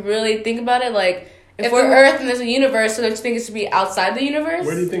 But if you really think about it, like if If we're we- Earth and there's a universe, so don't you think it should be outside the universe?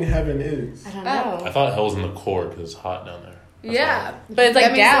 Where do you think heaven is? I don't Oh. know. I thought hell's in the core because it's hot down there. That's Yeah. But it's like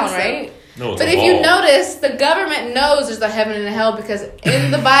That makes down, sense, though. right? No, it's But a if wall. you notice, the government knows there's a heaven and a hell because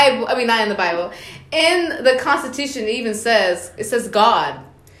in the Bible, I mean, not in the Bible, in the Constitution, it says God,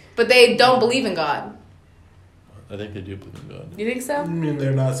 but they don't believe in God. I think they do believe in God. You think so? I mean,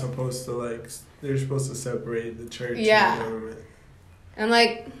 they're not supposed to like. They're supposed to separate the church Yeah. and the government. And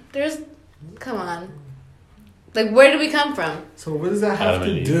like, come on. Like, where did we come from? So what does that have Adam to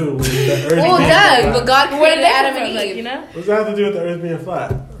and Eve. do with the earth? Well, being Doug, flat? but God Where did created they Adam come and from? Like, Eve. you know, What does that have to do with the earth being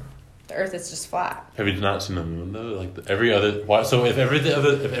flat? the Earth is just flat. Have you not seen the moon though? Like every other. Why? So if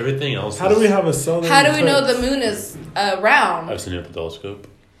everything else. How do we have a solar? How do we know eclipse? the moon is round? I've seen it with the telescope.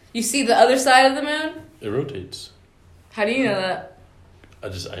 You see the other side of the moon? It rotates. How do you know that? I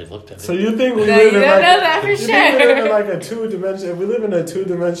looked at it. So you think we No, live you in don't like know that for you think we live in sure. like a 2-dimensional? If we live in a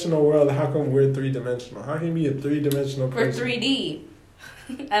 2-dimensional world, how come we're 3-dimensional? How can you be a 3-dimensional We're person? 3D.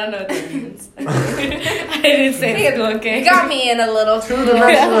 I don't know what that means. I didn't say it. Okay. You got me in a little.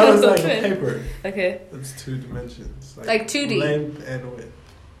 2-dimensional is like a paper. Okay. It's 2 dimensions. Like 2D. Length and width.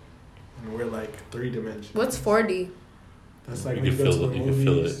 And we're like 3 dimensions. What's 4D? That's like You when can go to feel the it. You can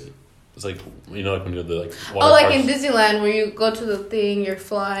feel movies. it. It's like like when you go to the water Oh, like parks. in Disneyland where you go to the thing, you're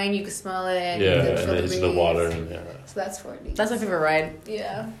flying, you can smell it. And Yeah, you can and feel then it's the breeze. water and yeah. So that's 4D. That's my favorite ride.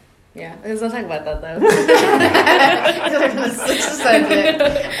 Yeah. Yeah. Let's not talk about that though. Switch the subject.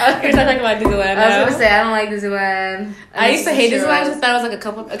 You're not talking about Disneyland. I was now. gonna say I don't like Disneyland. I used to hate Sure Disneyland. I was. just thought it was like a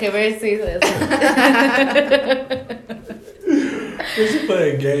couple. Okay, where is this? We should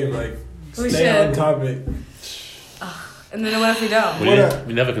play a game like We stay should. on topic. And then what if we don't?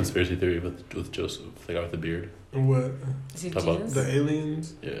 We have a conspiracy theory with Joseph, the guy with the beard. What? Is he Talk about Jesus? The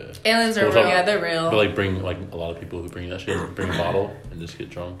aliens? Yeah. Aliens are We'll real. talk- Yeah, they're real. But like bring like a lot of people who bring that shit, bring a bottle and just get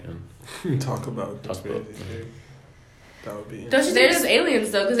drunk and Talk about Talk about- conspiracy theory. That would be. Don't you think there's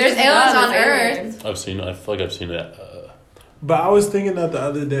aliens though? Because there's aliens on Earth. I feel like I've seen it. But I was thinking that the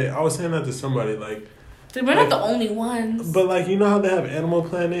other day. I was saying that to somebody like. Dude, we're not the only ones. But like you know how they have Animal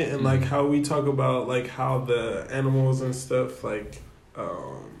Planet and like how we talk about like how the animals and stuff like.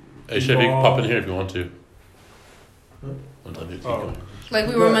 Hey, Chef, you can evolve. pop in here if you want to. Huh? One time, keep Oh. going. Like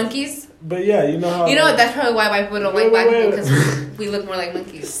we were But- monkeys. But yeah, you know how. You know what? That's probably why white people don't like Wait, black wait, people wait. because we look more like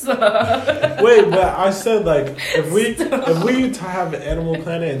monkeys. Wait, but I said like if we have an Animal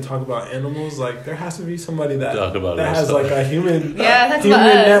Planet and talk about animals, like there has to be somebody that Talk about that it has yourself. like a human Yeah, that's human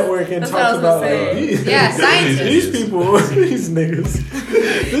about us. network and That's what I talks was gonna about say. like, these, Yeah, scientists. these people, these niggas.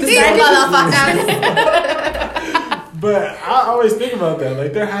 These motherfuckers. But I always think about that.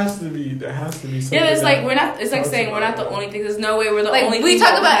 Like there has to be something. Yeah, it's like that we're not. It's like talks saying we're not the about only thing. There's no way we're the Like only. we people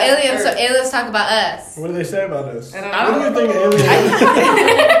talk about that have aliens, so Earth. aliens talk about us. What do they say about us? I don't What do know. you think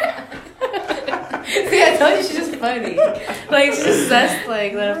aliens? See, I told you she's just funny. Like she just says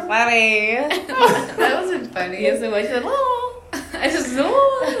like they're funny. That wasn't funny. Yes, it was. She said, "Oh, I just know."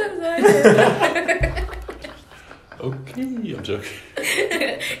 Okay, I'm joking.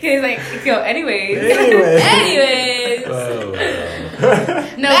 He's like, yo. Anyways. Anyway. Anyways. Oh,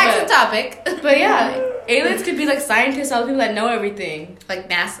 No, Back but, to topic. but yeah, aliens could be like scientists, all the people that know everything. Like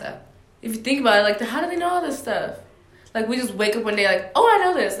NASA. If you think about it, like, how do they know all this stuff? Like, we just wake up one day, like, oh, I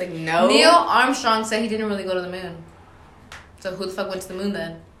know this. Like, no. Neil Armstrong said he didn't really go to the moon. So who the fuck went to the moon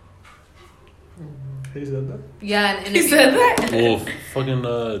then? He said that. Yeah, He said that. well, fucking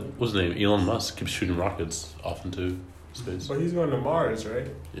what's his name? Elon Musk keeps shooting rockets often too. space. But he's going to Mars, right?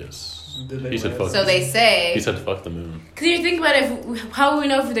 Yes. Did they He said land? fuck. So they say. He said fuck the moon. Cause you think about it, how would we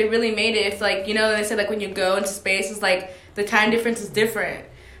know if they really made it? If like they said like when you go into space, it's like the time difference is different,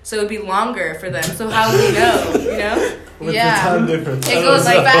 so it'd be longer for them. So how would we know? What's Yeah. the time difference? It goes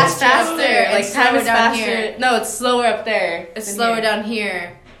Like faster. faster. Like It's time slower is down faster. here. No, it's slower up there. It's than slower here. down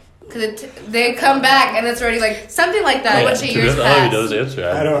here. Because they come back and it's already like something like that. A bunch of to years be honest, I past. know he knows the answer.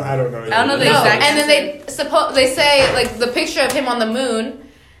 I don't know. I don't know the No, exact and then they say like the picture of him on the moon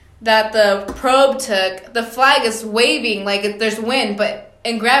that the probe took. The flag is waving like there's wind, but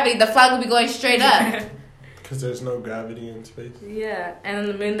in gravity the flag will be going straight up. Because there's no gravity in space. Yeah, and on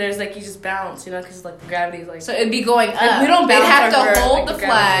the moon there's like you just bounce, because like the gravity is like. So it'd be going up. Like, we don't They'd bounce have over, to hold like, the the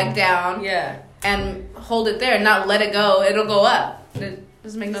flag gravity. down Yeah. and hold it there, and not let it go. It'll go up. It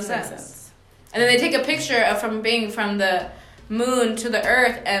doesn't make no Doesn't make sense. sense. And then they take a picture of from the moon to the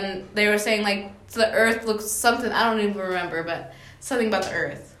Earth, and they were saying like the Earth looks something I don't even remember, but something about the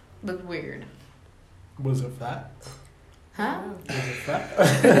Earth looked weird. Was it flat? Huh? Was it flat?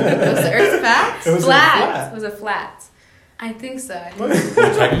 Was the Earth flat? It was Flat. flat. Was it flat? I think so. Well,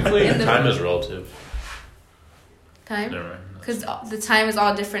 technically, In the- time is relative. Time? Never mind. Because the time is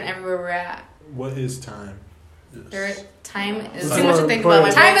all different everywhere we're at. What is time? Yes. Time is Too much to think about. My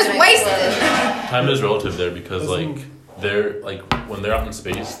Time is brain wasted. Time is relative there because Doesn't- like they're like when they're out in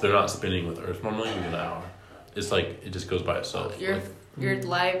space, they're not spinning with Earth normally within an hour. It's like it just goes by itself. Your Like, your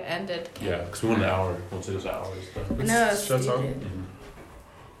life ended. yeah, because we want an hour. Once it's an hour, it's done. No, it's Shut up. stupid. Mhm.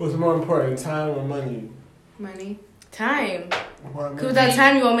 What's more important, time or money? Money. Time. Why Because money? without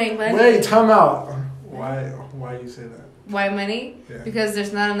time you won't make money. Wait, time out. Why you say that? Why money? Yeah. Because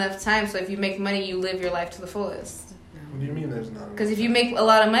there's not enough time. So if you make money, you live your life to the fullest. What do you mean there's not? Because if you make a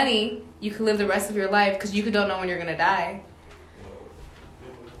lot of money, you can live the rest of your life because you don't know when you're gonna die.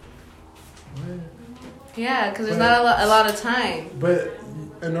 Yeah, because there's not a lot of time. But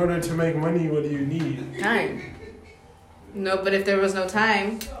in order to make money, what do you need? Time. No, but if there was no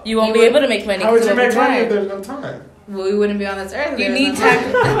time, You won't You be would- able to make money. How would 'cause you of the make money if time. there's no time? well, we wouldn't be on this earth. if You there was need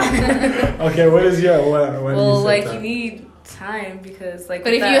no time. Okay, what is your what? What do Well, you like say you need time because like.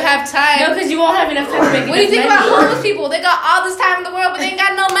 But if that- you have time, no, because you won't have enough time to make. what do you think enough about money. homeless people? They got all this time in the world, but they ain't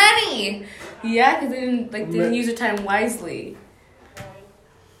got no money. Yeah, because they didn't use their time wisely.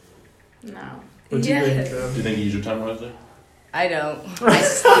 No, What do you Yeah. think? Do you think you use your time wisely? I don't. I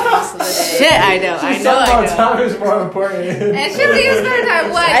sleep most of the day. Shit, I don't. I know. I Sometimes don't. time is more important. And she'll need to spend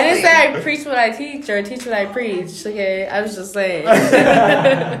time wisely. I didn't say I preach what I teach or teach what I preach. Okay, I was just saying.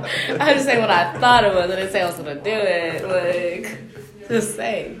 I was just saying what I thought it was. I didn't say I was gonna do it. Like, just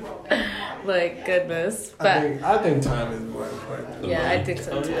saying. Like, goodness. But I think time is more important. yeah, I think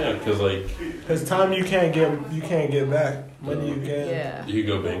so Oh too. yeah, because like Because time you can't get back. Money you can. Yeah. you could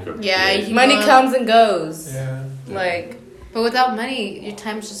go bankrupt. Yeah, today. you- Money comes and goes. Yeah. Like, But without money, your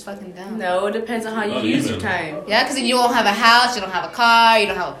time's just fucking down. no, it depends on how you Not use even. your time. Yeah, because you don't have a house, you don't have a car, you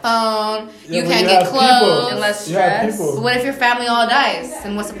don't have a phone, Yeah, you but can't you get have clothes. people. Less You have stress. people. But what if your family all dies?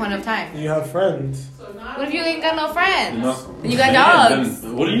 Then what's the point of time? You have friends. What if you ain't got no friends? You got Man, dogs.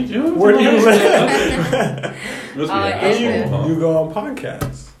 then what do you do? Where do you live? Must be Oh, an yeah. asshole, huh? You go on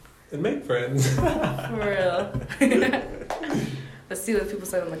podcasts and make friends. For real. Let's see what people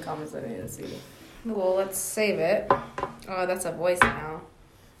said in the comments. I didn't see. Well, let's save it. Oh, that's a voice now.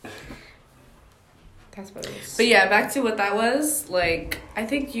 That's what it is. But yeah, back to what that was. Like, I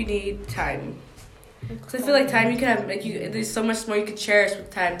think you need time. Cause I feel like time you can have there's so much more you could cherish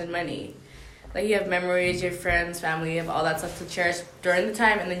with time than money. Like you have memories, your friends, family, you have all that stuff to cherish during the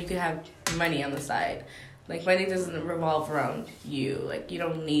time, and then you can have money on the side. Like money doesn't revolve around you. Like you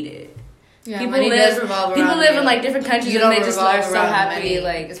don't need it. Yeah, people money live- does revolve People around live you. in like different countries You and don't they just revolve are so around happy. money,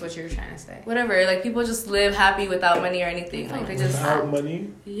 Like is what you're trying to say. whatever. Like people just live happy without money or anything. Like they just Without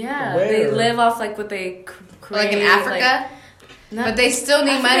money. yeah. Where? They live off like what they create. Like in Africa, Not- but they still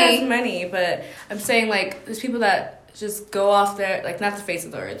need Africa has money. money, but I'm saying like there's people that just go off there, like not the face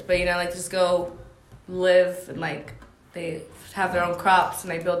of the earth, but like just go live and like they have their own crops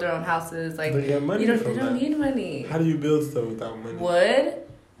and they build their own houses. Like They get money you don't, from they don't that. need money. How do you build stuff without money? Wood.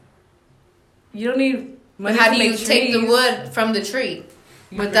 You don't need money. How to do you make take the trees. wood from the tree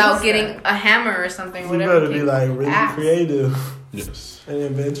You without produce getting that. a hammer or something? You Whatever. better be like really Axe. creative Yes. and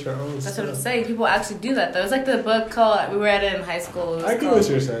invent your own That's stuff. what I'm saying. People actually do that though. It's like the book called. We were at it in high school. It was I get called- what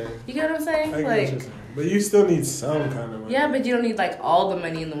you're saying. You get what I'm saying? I get Like. what you're saying. But you still need some kind of money. Yeah, but you don't need like all the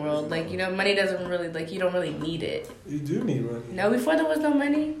money in the world. Like money doesn't really you don't really need it. You do need money. No, before there was no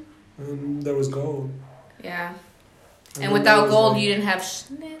money. And there was gold. Yeah. And And then without there was, gold, like- you didn't have shit.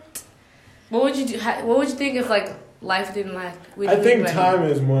 What would you do? What would you think if like life didn't like? We I didn't think need money? time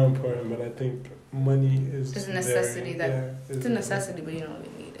is more important, but I think money is. It's a necessity It's a necessity, but you don't really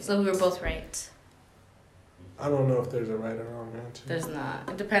need it. So we were both right. I don't know if there's a right or wrong answer. There's not.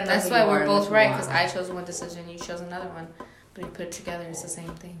 It depends. That's on why who you we're are both and right, what because you I want. chose one decision, you chose another one. But you put it together, it's the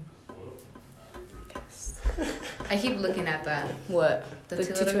same thing. I keep looking at that. What? The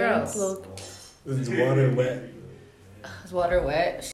two little girls. Is water wet? Is water wet?